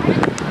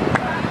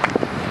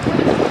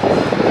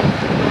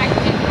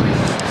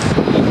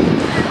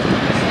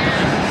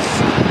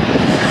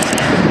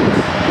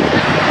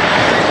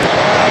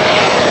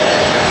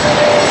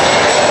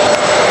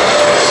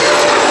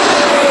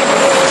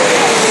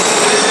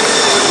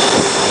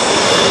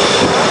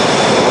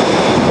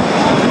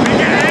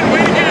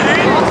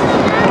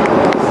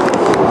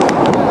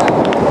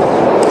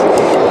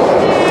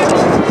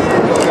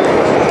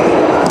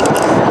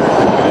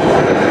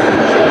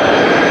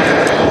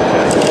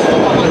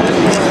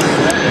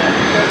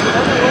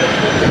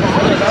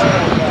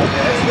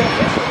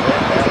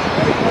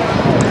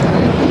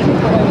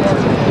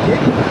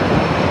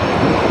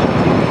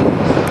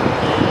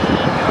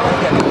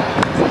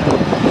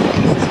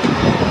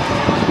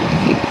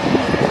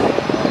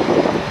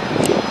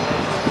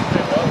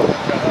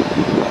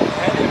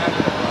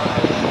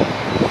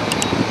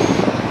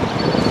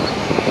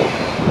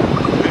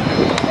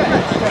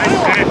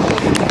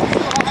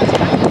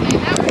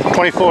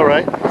 $24,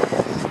 right?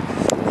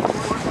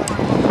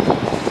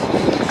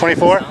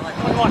 24?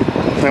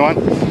 21?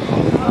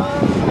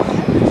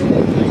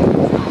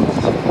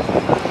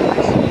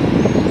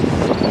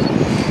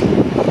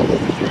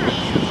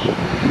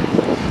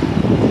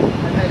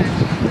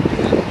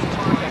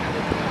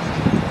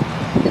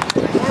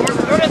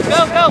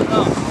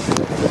 Go.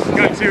 You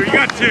got two. You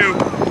got two.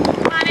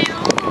 Come on, a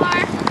little more.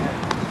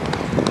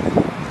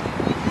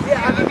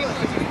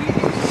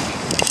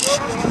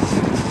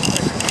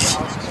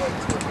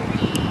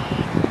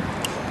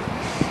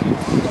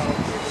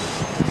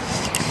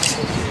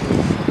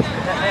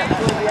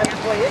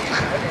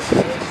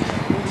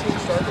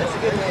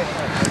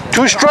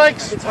 Two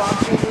strikes. The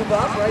top two move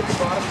up, right? The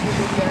bottom two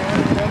move down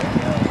or whatever.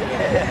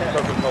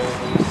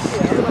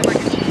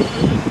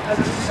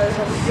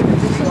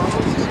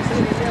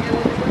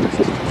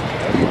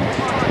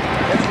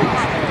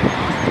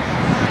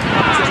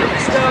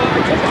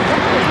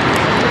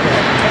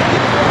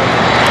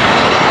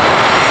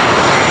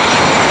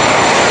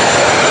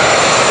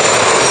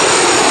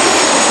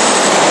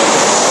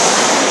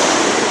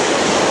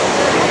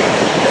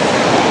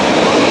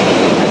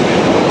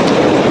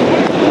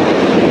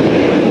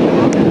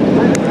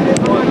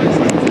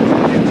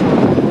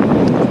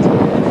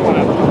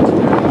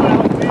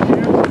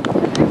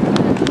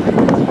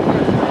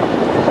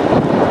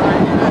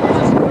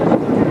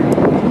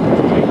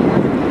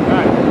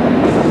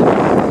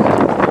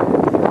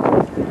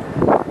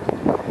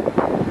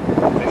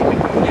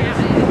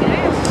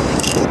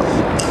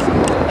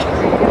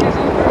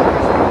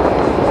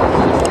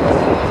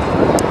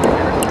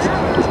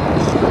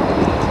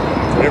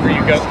 Whatever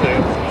you got to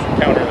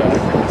counter that.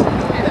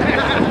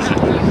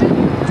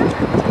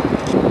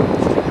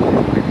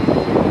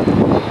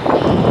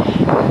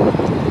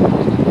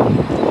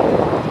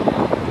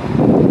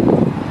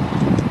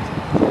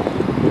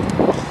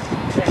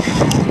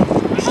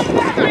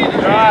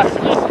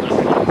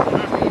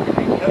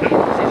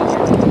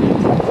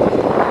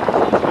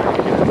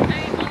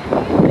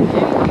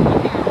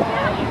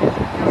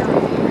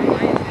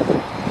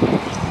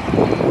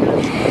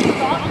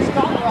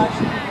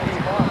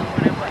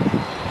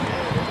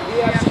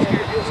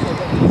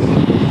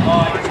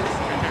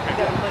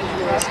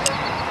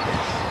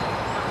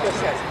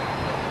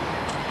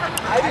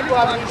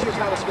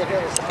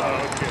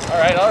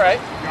 All right.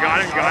 You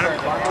got him.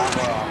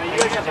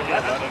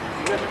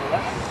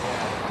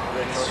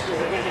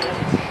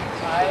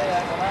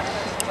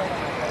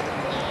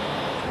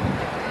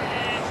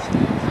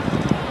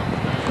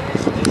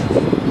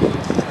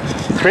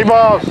 Three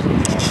balls.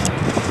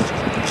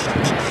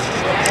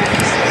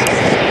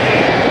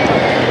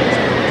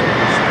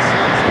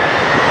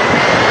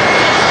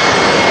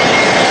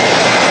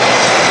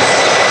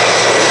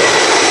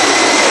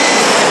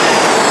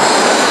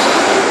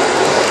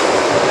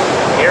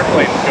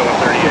 Airplane's going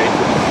 38.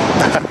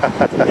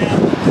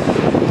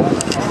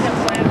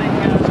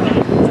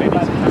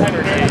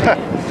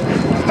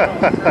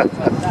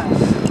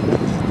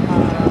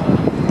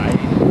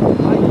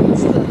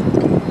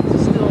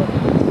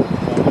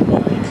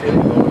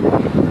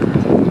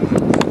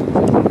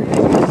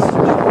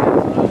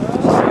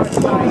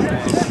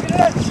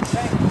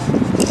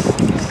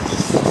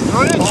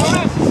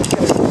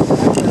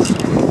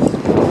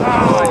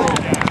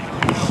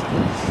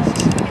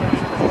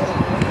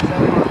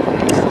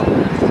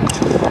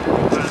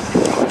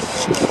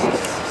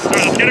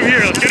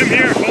 Let's get him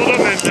here. Hold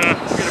him and get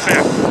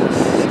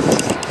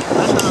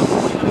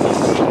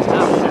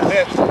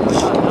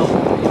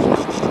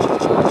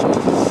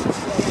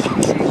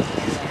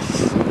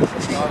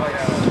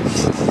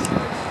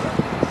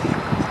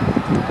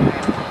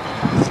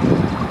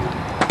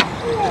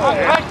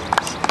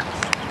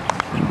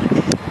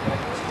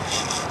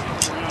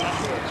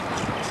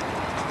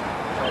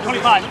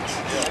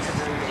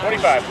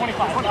it back.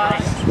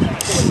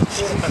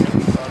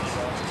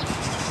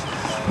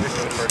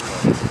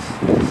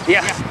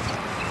 Yeah.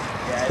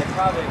 Yeah, it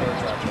probably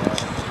goes up there.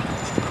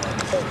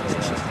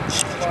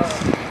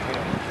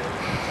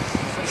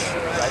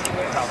 I think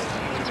we probably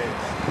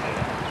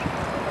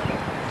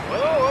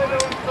well, I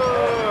don't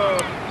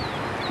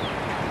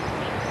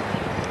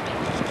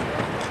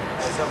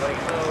somebody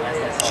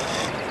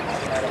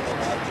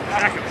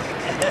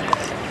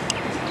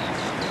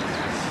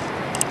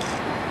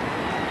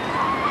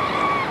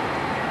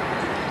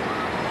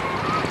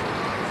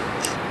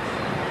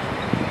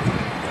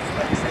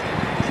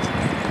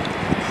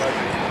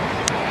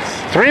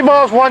Three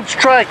balls, one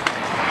strike.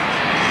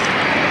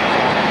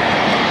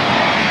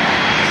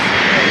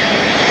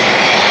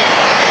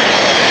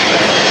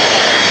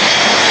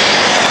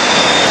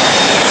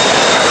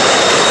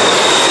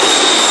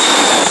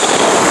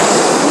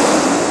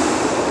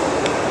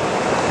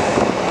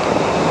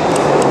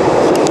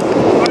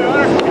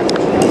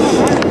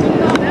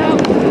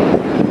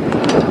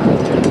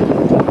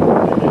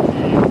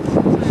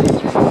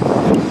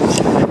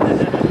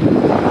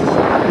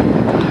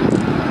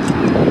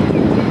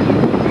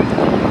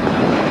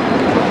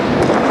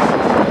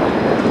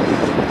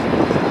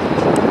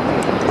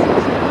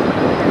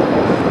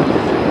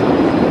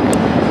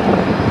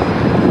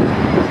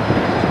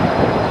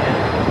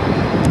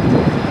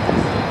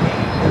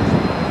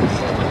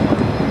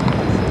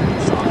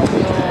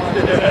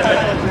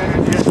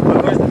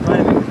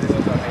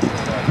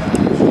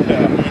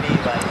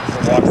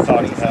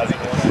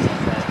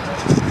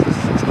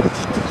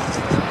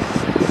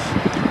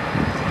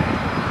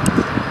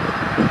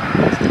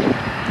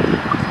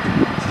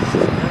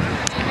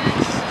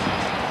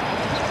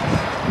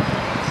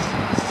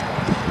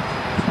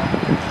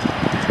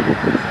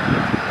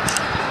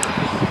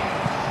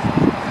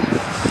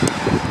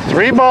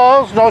 Three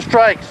balls, no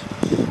strikes.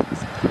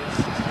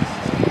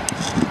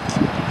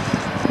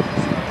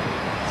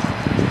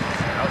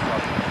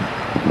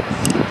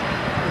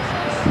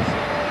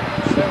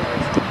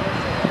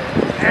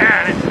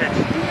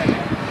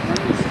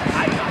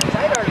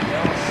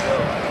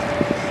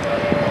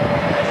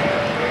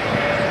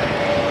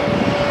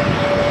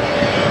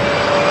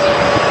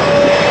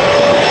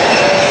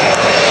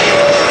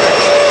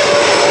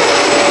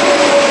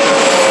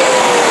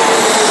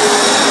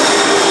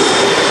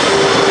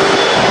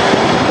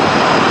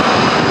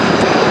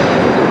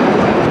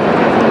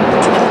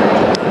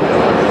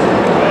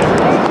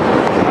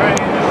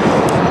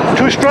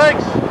 Two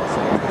strikes.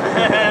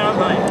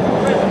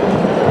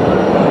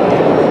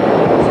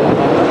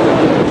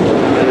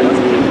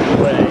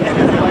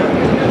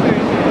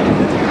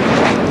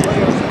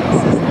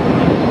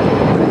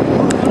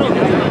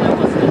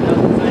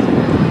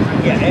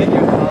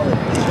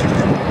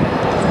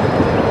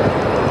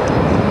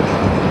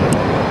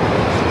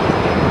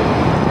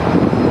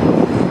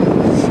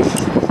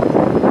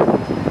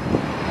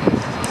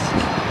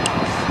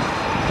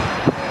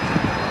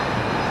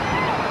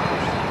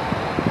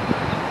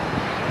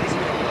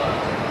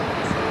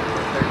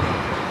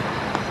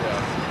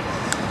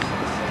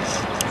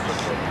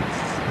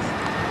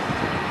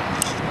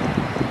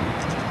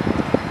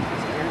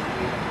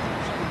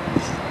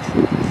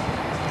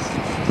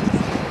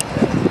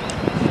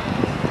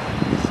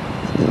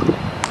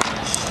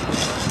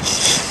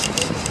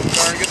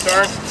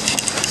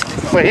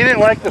 But he didn't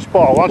like this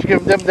ball. Why don't you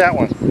give them that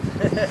one?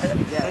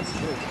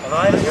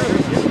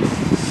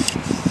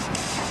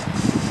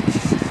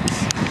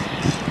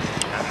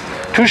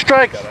 Two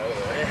strikes.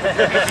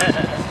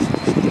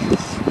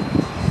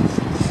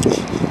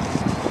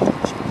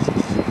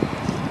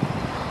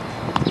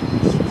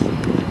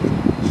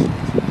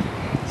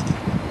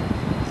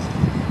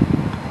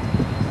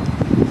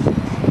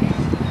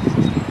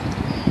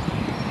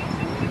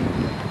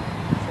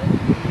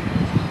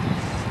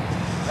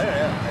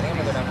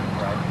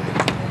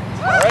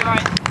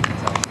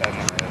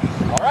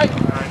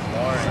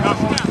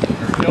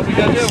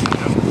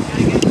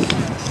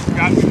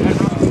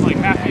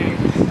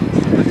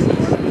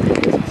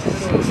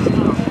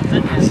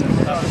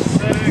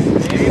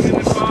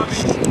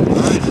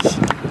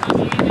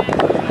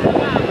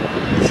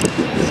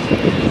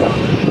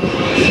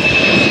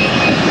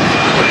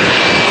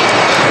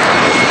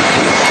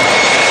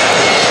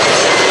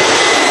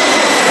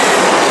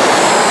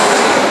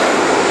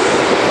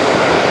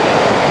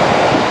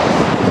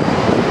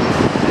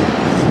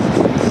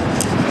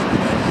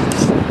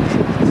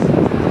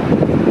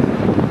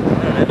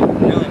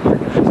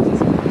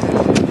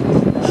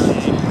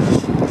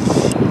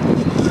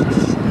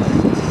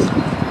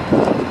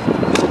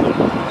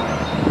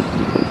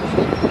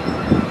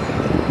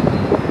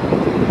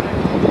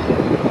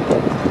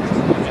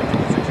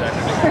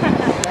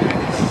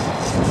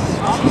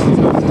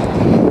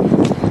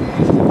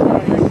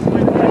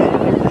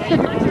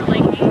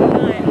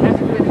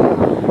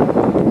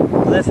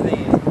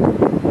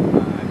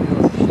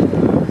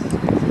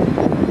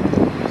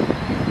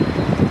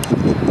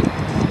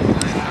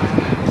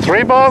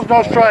 Three balls,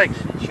 no strikes.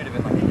 It should have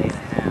been like a day and a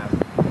half.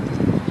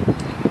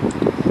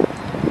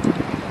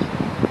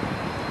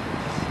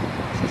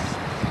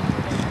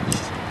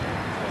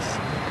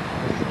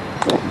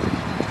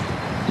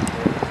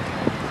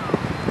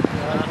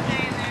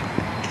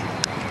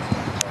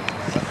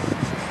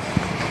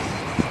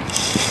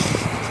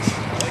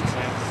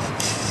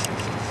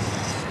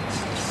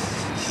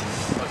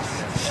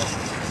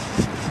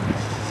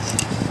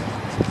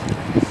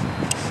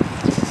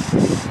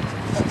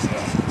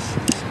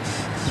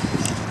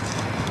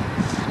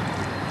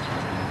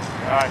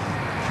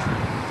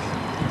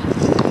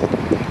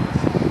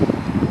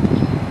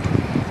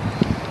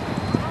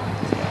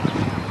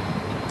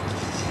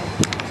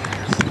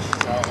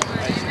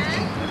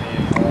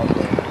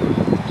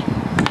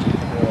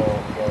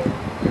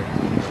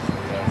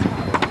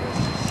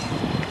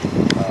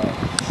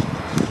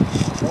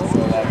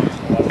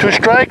 2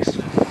 strikes.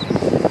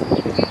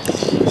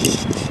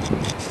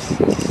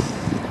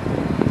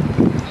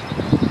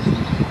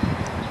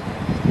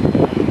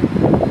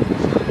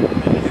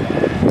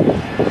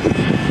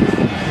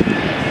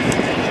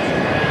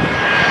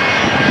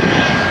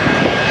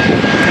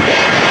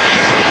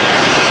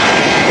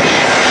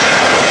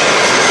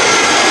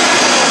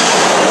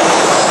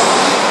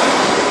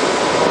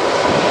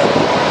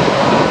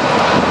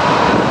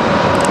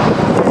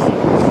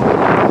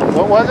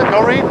 What was it?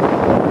 No read?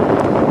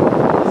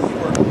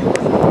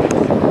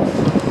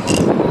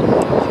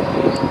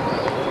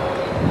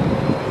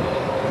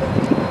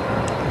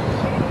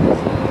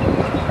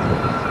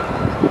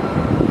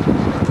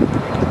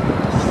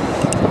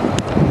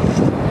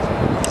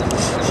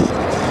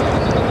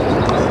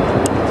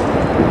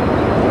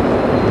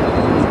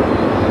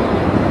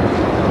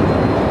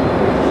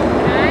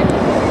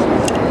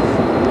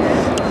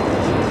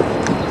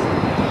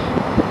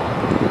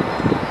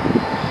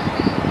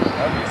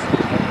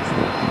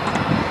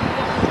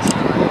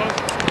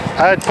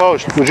 I had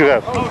post. What'd you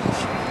have?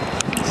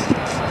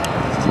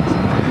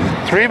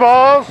 3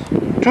 balls,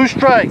 2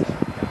 strikes.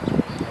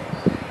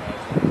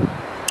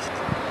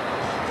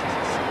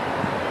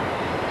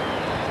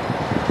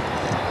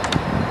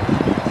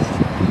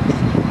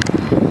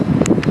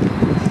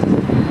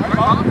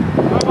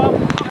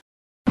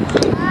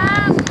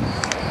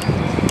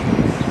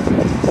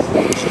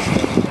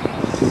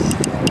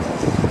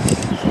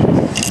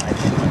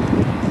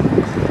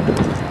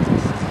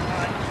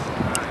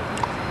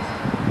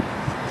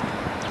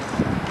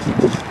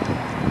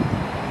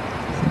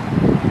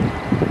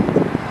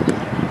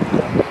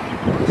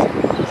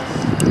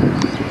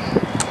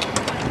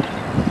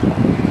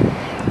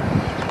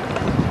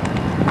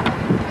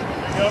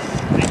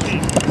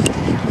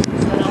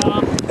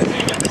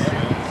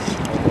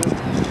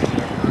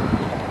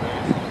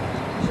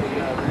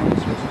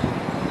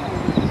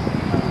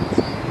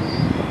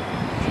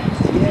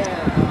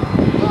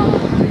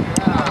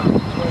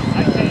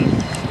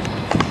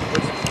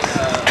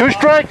 Two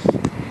strikes.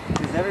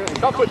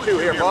 I'll put 2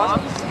 here,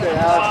 boss.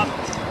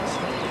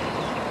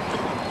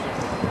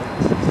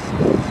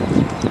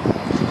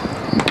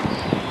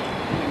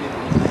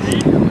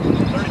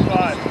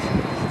 35.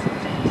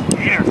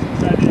 Here.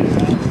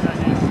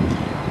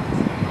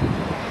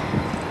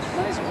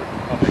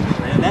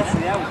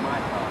 That was my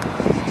fault.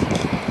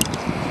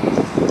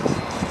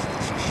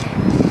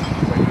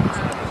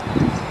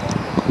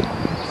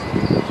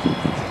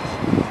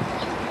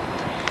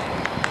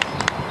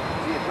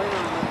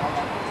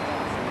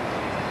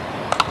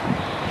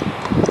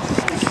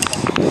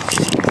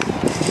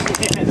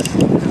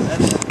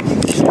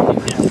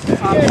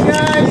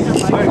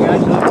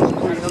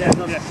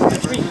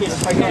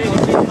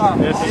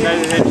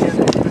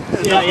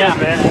 Yeah,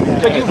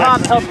 man. So you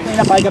help clean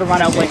up. I gotta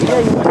run out. Like, yeah,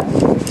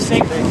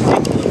 you